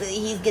then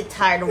he get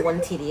tired of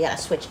one titty? You gotta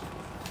switch it.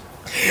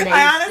 And then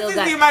I you honestly still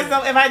got see 2.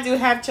 myself, if I do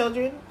have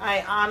children,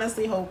 I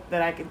honestly hope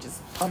that I could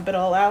just pump it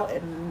all out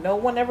and no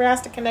one ever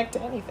has to connect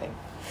to anything.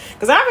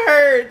 Because I've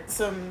heard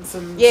some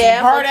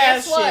Yeah, hard but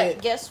guess ass what?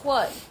 shit. Guess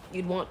what?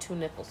 You'd want 2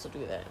 nipples to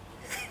do that.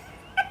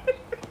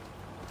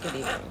 Good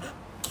evening.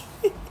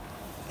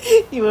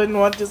 You wouldn't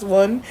want just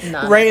one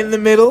None. right in the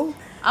middle?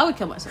 I would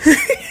kill myself.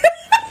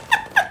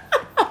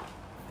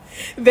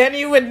 Then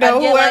you would know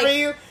I'd get, whoever like-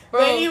 you...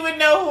 then you would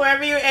know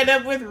whoever you end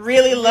up with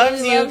really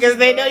loves you because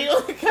they know you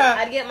look up.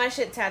 I'd get my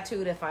shit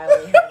tattooed if I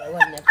only had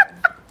one nipple.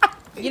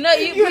 You know,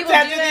 you people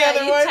tattoo do the that.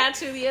 other You one?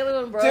 tattoo the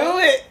other one, bro.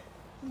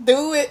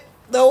 Do it.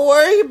 Don't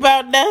worry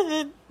about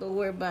nothing. Don't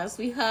worry about it,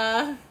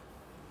 sweetheart.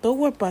 Don't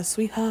worry about it,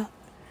 sweetheart.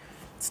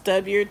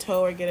 Stub your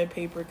toe or get a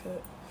paper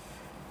cut.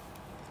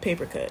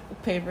 Paper cut.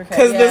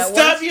 Because the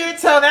stub your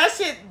toe, that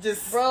shit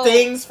just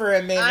stings for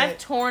a minute. I've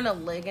torn a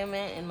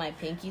ligament in my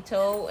pinky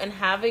toe, and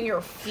having your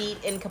feet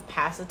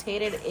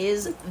incapacitated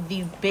is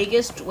the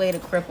biggest way to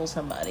cripple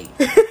somebody.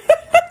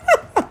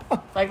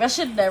 Like, that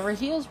shit never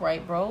heals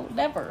right, bro.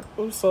 Never.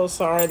 I'm so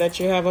sorry that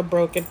you have a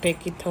broken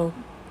pinky toe.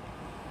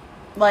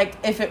 Like,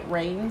 if it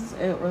rains,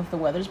 or if the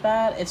weather's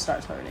bad, it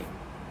starts hurting.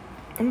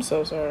 I'm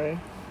so sorry.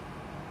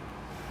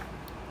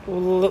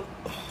 What?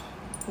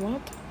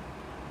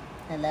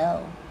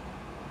 Hello.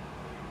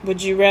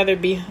 Would you rather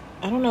be...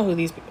 I don't know who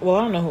these... Well,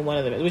 I don't know who one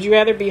of them is. Would you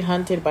rather be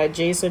hunted by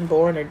Jason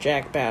Bourne or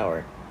Jack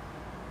Bauer?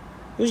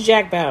 Who's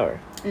Jack Bauer?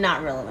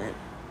 Not relevant.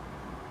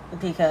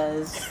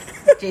 Because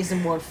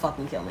Jason Bourne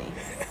fucking kill me.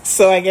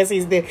 So I guess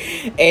he's the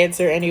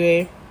answer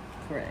anyway.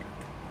 Correct.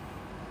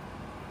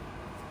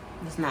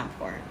 It's not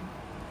important.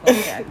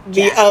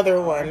 The other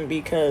one,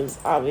 because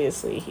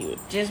obviously he would...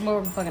 Jason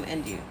Bourne would fucking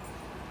end you.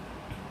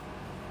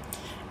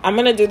 I'm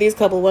gonna do these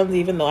couple ones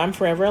even though I'm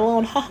forever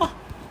alone. Haha.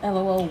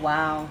 LOL,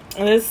 wow.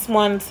 This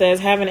one says,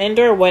 have an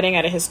indoor wedding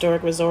at a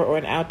historic resort or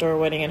an outdoor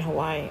wedding in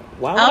Hawaii.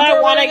 Why would Outdoor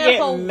I want to wedding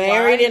in get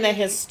married in a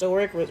Hawaii?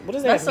 historic resort? What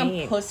does That's that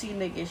mean? some pussy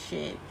nigga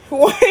shit.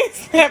 What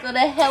is that? Go to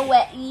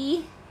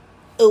Hawaii.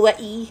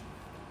 Hawaii.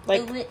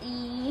 Like,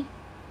 Hawaii.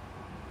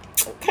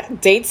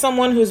 date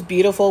someone who's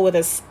beautiful with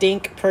a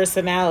stink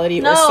personality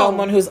or No.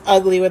 someone who's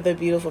ugly with a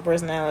beautiful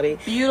personality.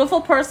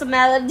 Beautiful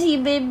personality,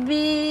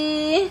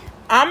 baby.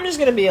 I'm just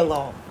gonna be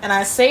alone. And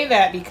I say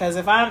that because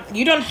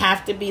you don't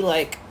have to be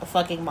like a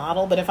fucking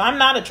model, but if I'm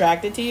not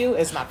attracted to you,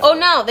 it's not gonna Oh, work.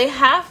 no. They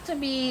have to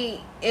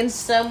be in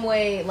some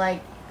way,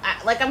 like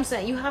I'm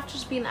saying, you have to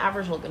just be an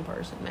average looking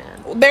person,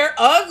 man. They're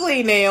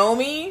ugly,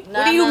 Naomi.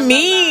 What do you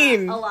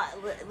mean? A lot.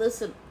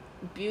 Listen,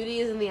 beauty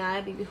is in the eye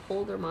of the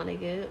beholder, my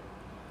nigga.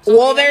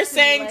 Well, they're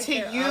saying like to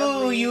they're you,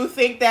 ugly. you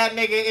think that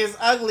nigga is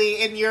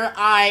ugly in your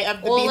eye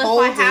of the Well,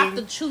 beholding. if I have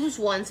to choose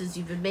one, since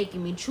you've been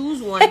making me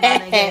choose one, my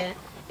nigga,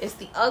 it's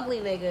the ugly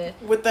nigga.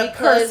 With the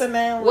because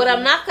personality. What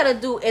I'm not gonna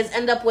do is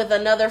end up with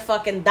another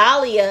fucking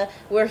Dahlia,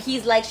 where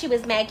he's like, she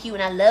was mad cute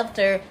and I loved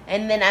her,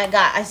 and then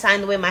I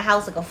signed away my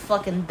house like a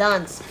fucking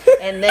dunce,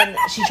 and then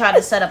she tried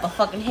to set up a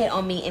fucking hit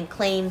on me and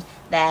claimed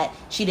that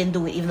she didn't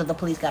do it, even though the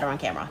police got her on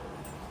camera.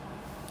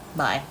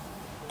 Bye.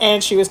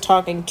 And she was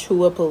talking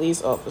to a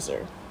police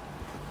officer.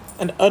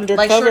 An Like,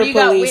 undercover sure, you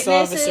got police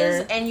witnesses,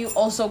 officer. and you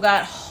also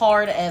got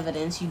hard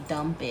evidence, you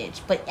dumb bitch.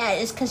 But yeah,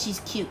 it's because she's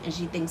cute and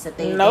she thinks that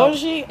they No,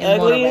 she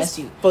and wanna ugly arrest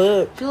as you.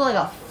 fuck. She look like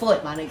a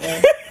foot, my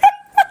nigga.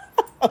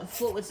 A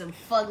foot with some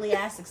fugly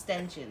ass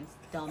extensions,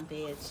 dumb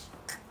bitch.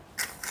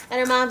 And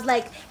her mom's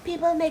like,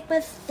 people make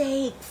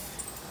mistakes.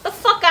 The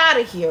fuck out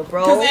of here,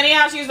 bro. Because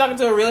anyhow, she was talking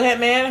to a real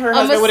hitman, her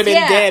husband would have been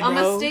dead, bro.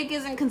 A mistake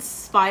isn't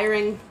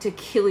conspiring to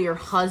kill your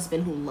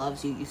husband who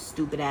loves you, you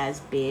stupid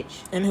ass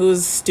bitch. And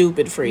who's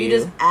stupid for you. You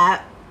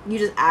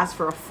just ask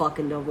for a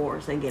fucking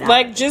divorce and get out.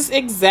 Like, just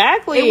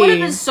exactly. It would have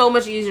been so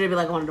much easier to be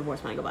like, I want a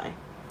divorce, man, goodbye.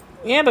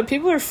 Yeah, but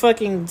people are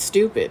fucking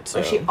stupid. So.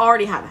 Like, she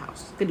already had the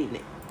house. Good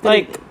evening. Good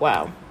Like, evening.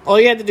 wow.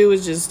 All you had to do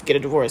was just get a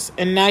divorce.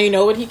 And now you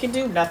know what he can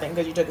do? Nothing,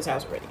 because you took his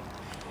house already.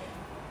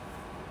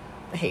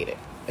 I hate it.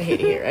 I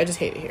hate it here. I just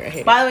hate it here. I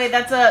hate By the way,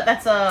 that's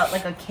a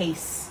like a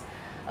case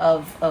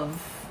of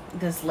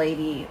this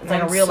lady. It's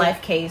like a real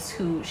life case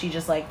who she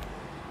just like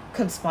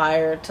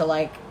conspired to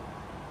like.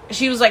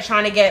 She was like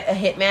trying to get a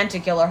hitman to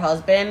kill her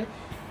husband,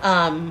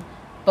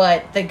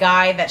 but the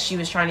guy that she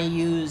was trying to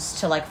use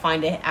to like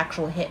find an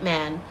actual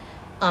hitman,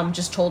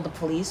 just told the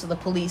police. So the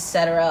police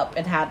set her up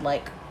and had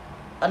like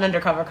an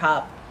undercover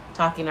cop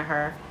talking to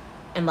her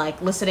and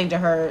like listening to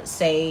her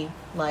say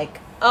like,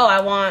 "Oh,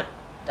 I want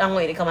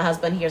you to kill my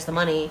husband. Here's the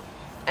money,"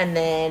 and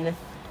then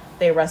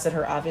they arrested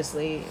her,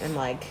 obviously, and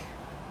like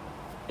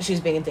she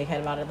was being a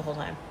dickhead about it the whole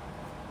time.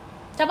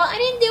 I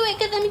didn't do it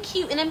because I'm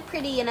cute and I'm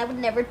pretty and I would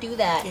never do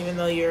that. Even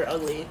though you're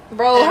ugly.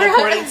 Bro, and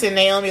according to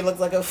Naomi, looks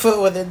like a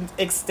foot with an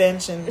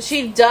extension.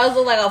 She does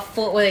look like a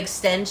foot with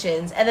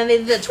extensions. And then they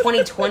did the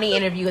 2020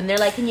 interview and they're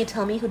like, can you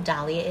tell me who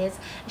Dahlia is?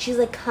 And she's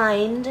like,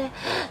 kind,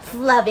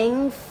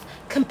 loving,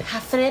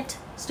 compassionate,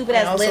 stupid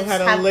ass also lips.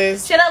 had a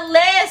lisp. She had a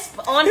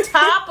lisp on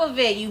top of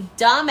it, you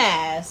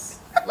dumbass.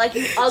 Like,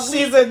 you ugly.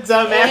 She's a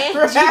dumbass and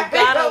for you got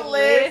having a a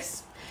lisp. lisp.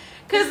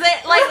 Cause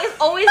it's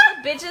always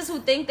the bitches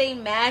who think they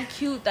mad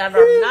cute that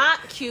are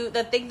not cute,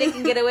 that think they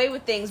can get away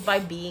with things by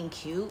being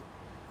cute.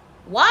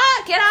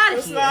 What? Get out of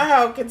That's here. not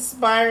how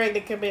conspiring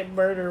to commit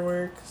murder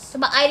works.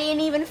 But I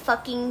didn't even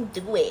fucking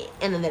do it.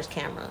 And then there's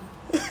camera.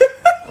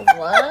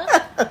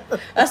 What?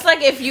 That's like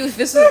if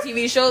this is a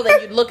TV show,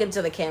 then you'd look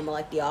into the camera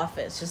like The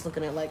Office, just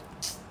looking at like,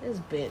 this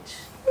bitch.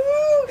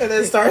 And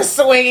then start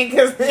swinging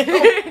because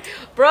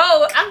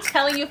Bro, I'm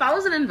telling you, if I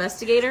was an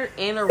investigator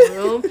in a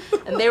room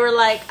and they were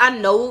like, I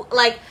know,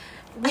 like,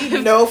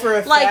 We know for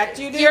a fact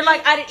you did. You're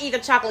like, I didn't eat a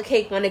chocolate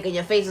cake, my nigga.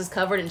 Your face is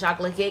covered in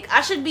chocolate cake.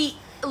 I should be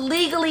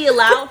legally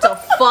allowed to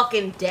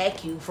fucking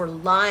deck you for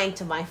lying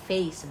to my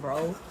face,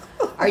 bro.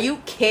 Are you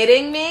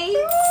kidding me?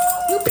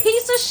 You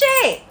piece of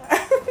shit.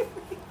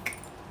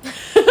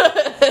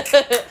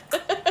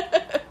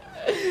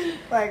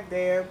 Like,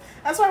 damn.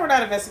 That's why we're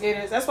not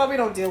investigators. That's why we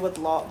don't deal with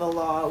the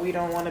law. We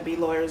don't want to be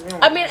lawyers.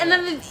 I mean, and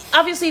then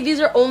obviously these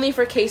are only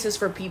for cases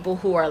for people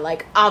who are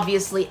like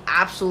obviously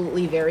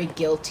absolutely very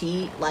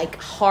guilty, like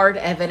hard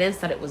evidence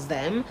that it was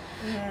them.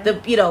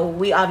 Mm-hmm.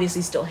 We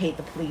obviously still hate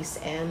the police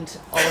and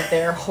all of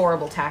their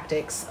horrible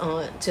tactics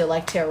to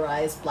like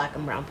terrorize Black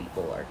and brown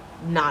people are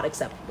not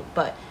acceptable.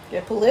 But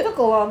get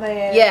political on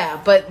that.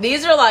 Yeah, but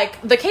these are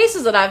like the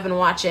cases that I've been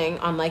watching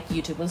on like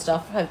YouTube and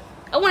stuff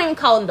I wouldn't even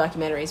call them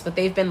documentaries, but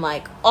they've been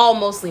like all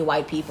mostly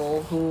white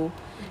people who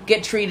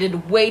get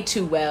treated way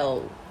too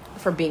well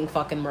for being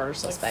fucking murder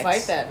suspects. Like,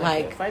 fight that.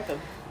 Like, fight them.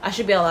 I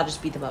should be allowed to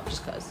just beat them up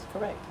just cause.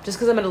 Correct. Just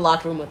cause I'm in a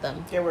locked room with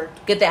them. Get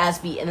worked. Get the ass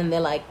beat, and then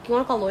they're like, "You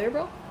want to call a lawyer,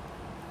 bro?"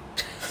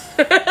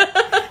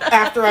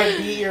 After I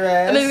beat your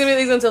ass. And then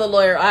he's gonna tell the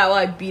lawyer,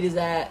 I beat his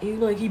ass. He's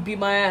like, he beat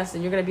my ass,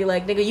 and you're gonna be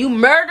like, "Nigga, you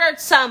murdered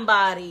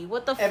somebody.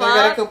 What the fuck?" And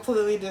they're gonna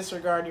completely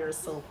disregard your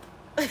assault.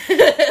 Like,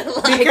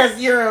 because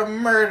you're a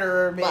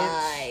murderer, bitch.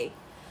 Bye.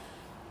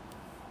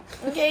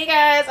 Okay,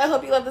 guys, I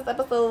hope you love this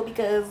episode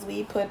because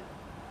we put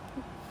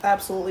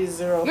absolutely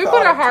zero. We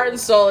put our heart and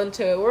soul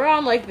into it. We're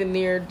on like the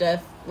near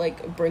death,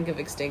 like brink of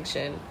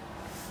extinction.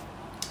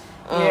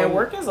 Yeah,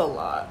 work is a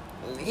lot.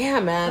 Yeah,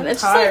 man. I'm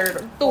it's tired.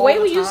 Just like the way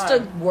we used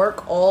to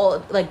work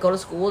all like go to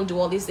school and do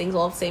all these things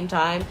all at the same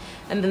time,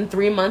 and then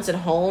 3 months at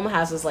home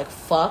has us like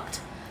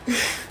fucked.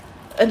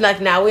 And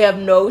like now we have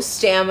no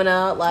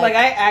stamina. Like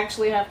I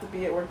actually have to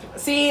be at work.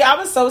 See, I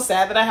was so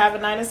sad that I have a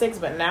 9 to 6,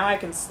 but now I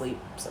can sleep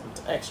some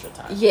extra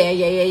time. Yeah.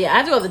 I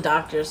have to go to the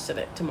doctor's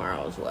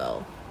tomorrow as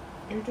well.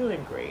 You're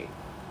doing great.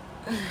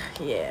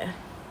 Yeah.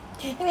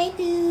 Alright,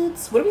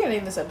 dudes. What are we gonna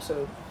name this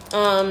episode?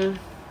 I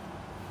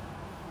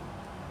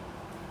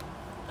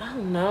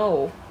don't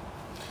know.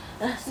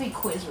 It has to be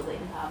quiz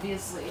related,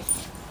 obviously.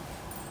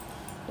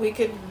 We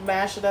could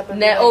mash it up and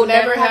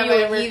never have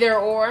you either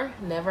or.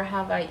 Never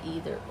have I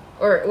either.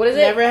 Or what is it?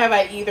 Never have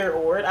I either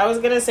or. I was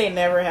gonna say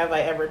never have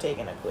I ever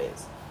taken a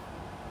quiz.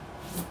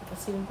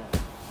 That's even better.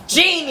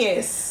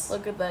 Genius!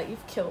 Look at that,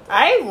 you've killed it.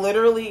 I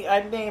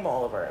name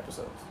all of our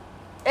episodes.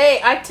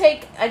 Hey, I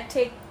take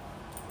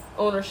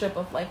ownership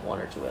of like one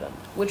or two of them.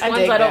 Which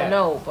ones I don't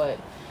know, but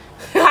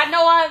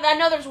I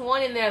know there's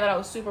one in there that I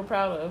was super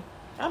proud of.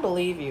 I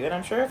believe you, and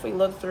I'm sure if we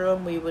looked through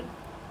them, we would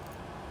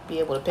be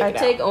able to pick it out. I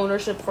take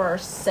ownership for our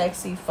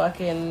sexy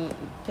fucking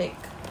pick.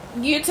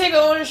 You take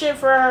ownership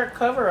for our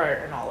cover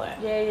art and all that.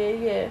 Yeah.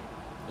 You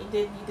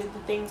did the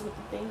things with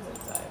the things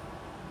inside.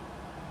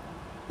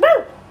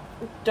 Woo!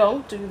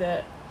 Don't do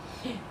that.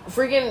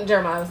 Freaking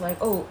Jeremiah was like,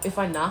 "Oh, if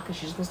I knock, is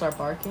she just gonna start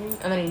barking?"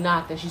 And then he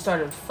knocked, and she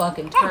started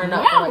fucking turning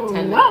up for like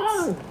 10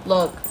 minutes.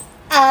 Look.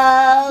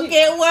 Oh,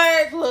 get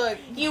work. Look.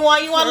 You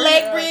want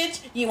leg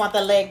bridge? You want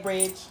the leg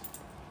bridge?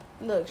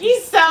 Look.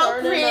 She's so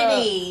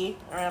pretty.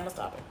 All right, I'm gonna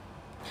stop it.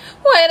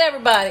 Well,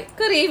 everybody.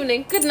 Good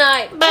evening. Good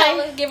night. Bye.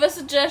 Tell us, give us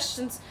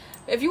suggestions.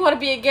 If you want to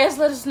be a guest,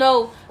 let us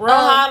know.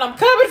 Rohan, I'm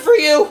coming for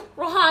you.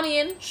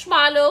 Rohanian,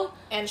 Shmilo.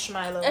 And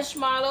Shmilo.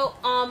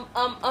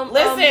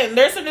 Listen,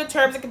 there's some new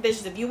terms and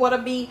conditions. If you want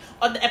to be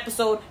on the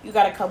episode, you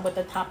got to come with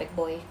the topic,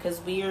 boy, because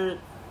we're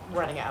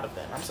running out of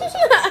them. I'm so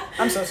sorry.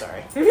 I'm so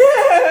sorry.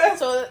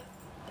 So,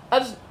 I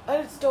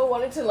just don't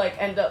want it to, like,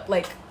 end up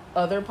like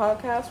other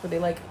podcasts where they,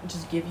 like,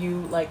 just give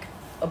you, like,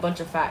 a bunch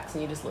of facts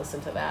and you just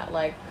listen to that.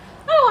 Like,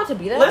 I don't want it to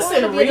be that.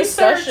 Listen, I want it to be a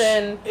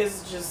discussion.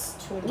 Is just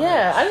too much.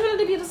 Yeah, I just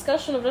want it to be a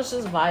discussion of just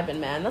vibing,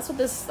 man. That's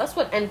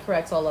what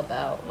Incorrect's all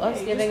about. Yeah,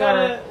 Us giving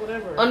our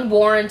whatever.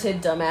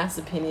 unwarranted dumbass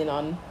opinion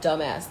on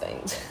dumbass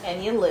things.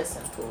 And you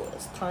listen to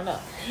us. Turn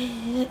up.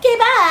 Okay,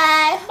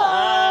 bye.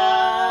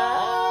 Bye.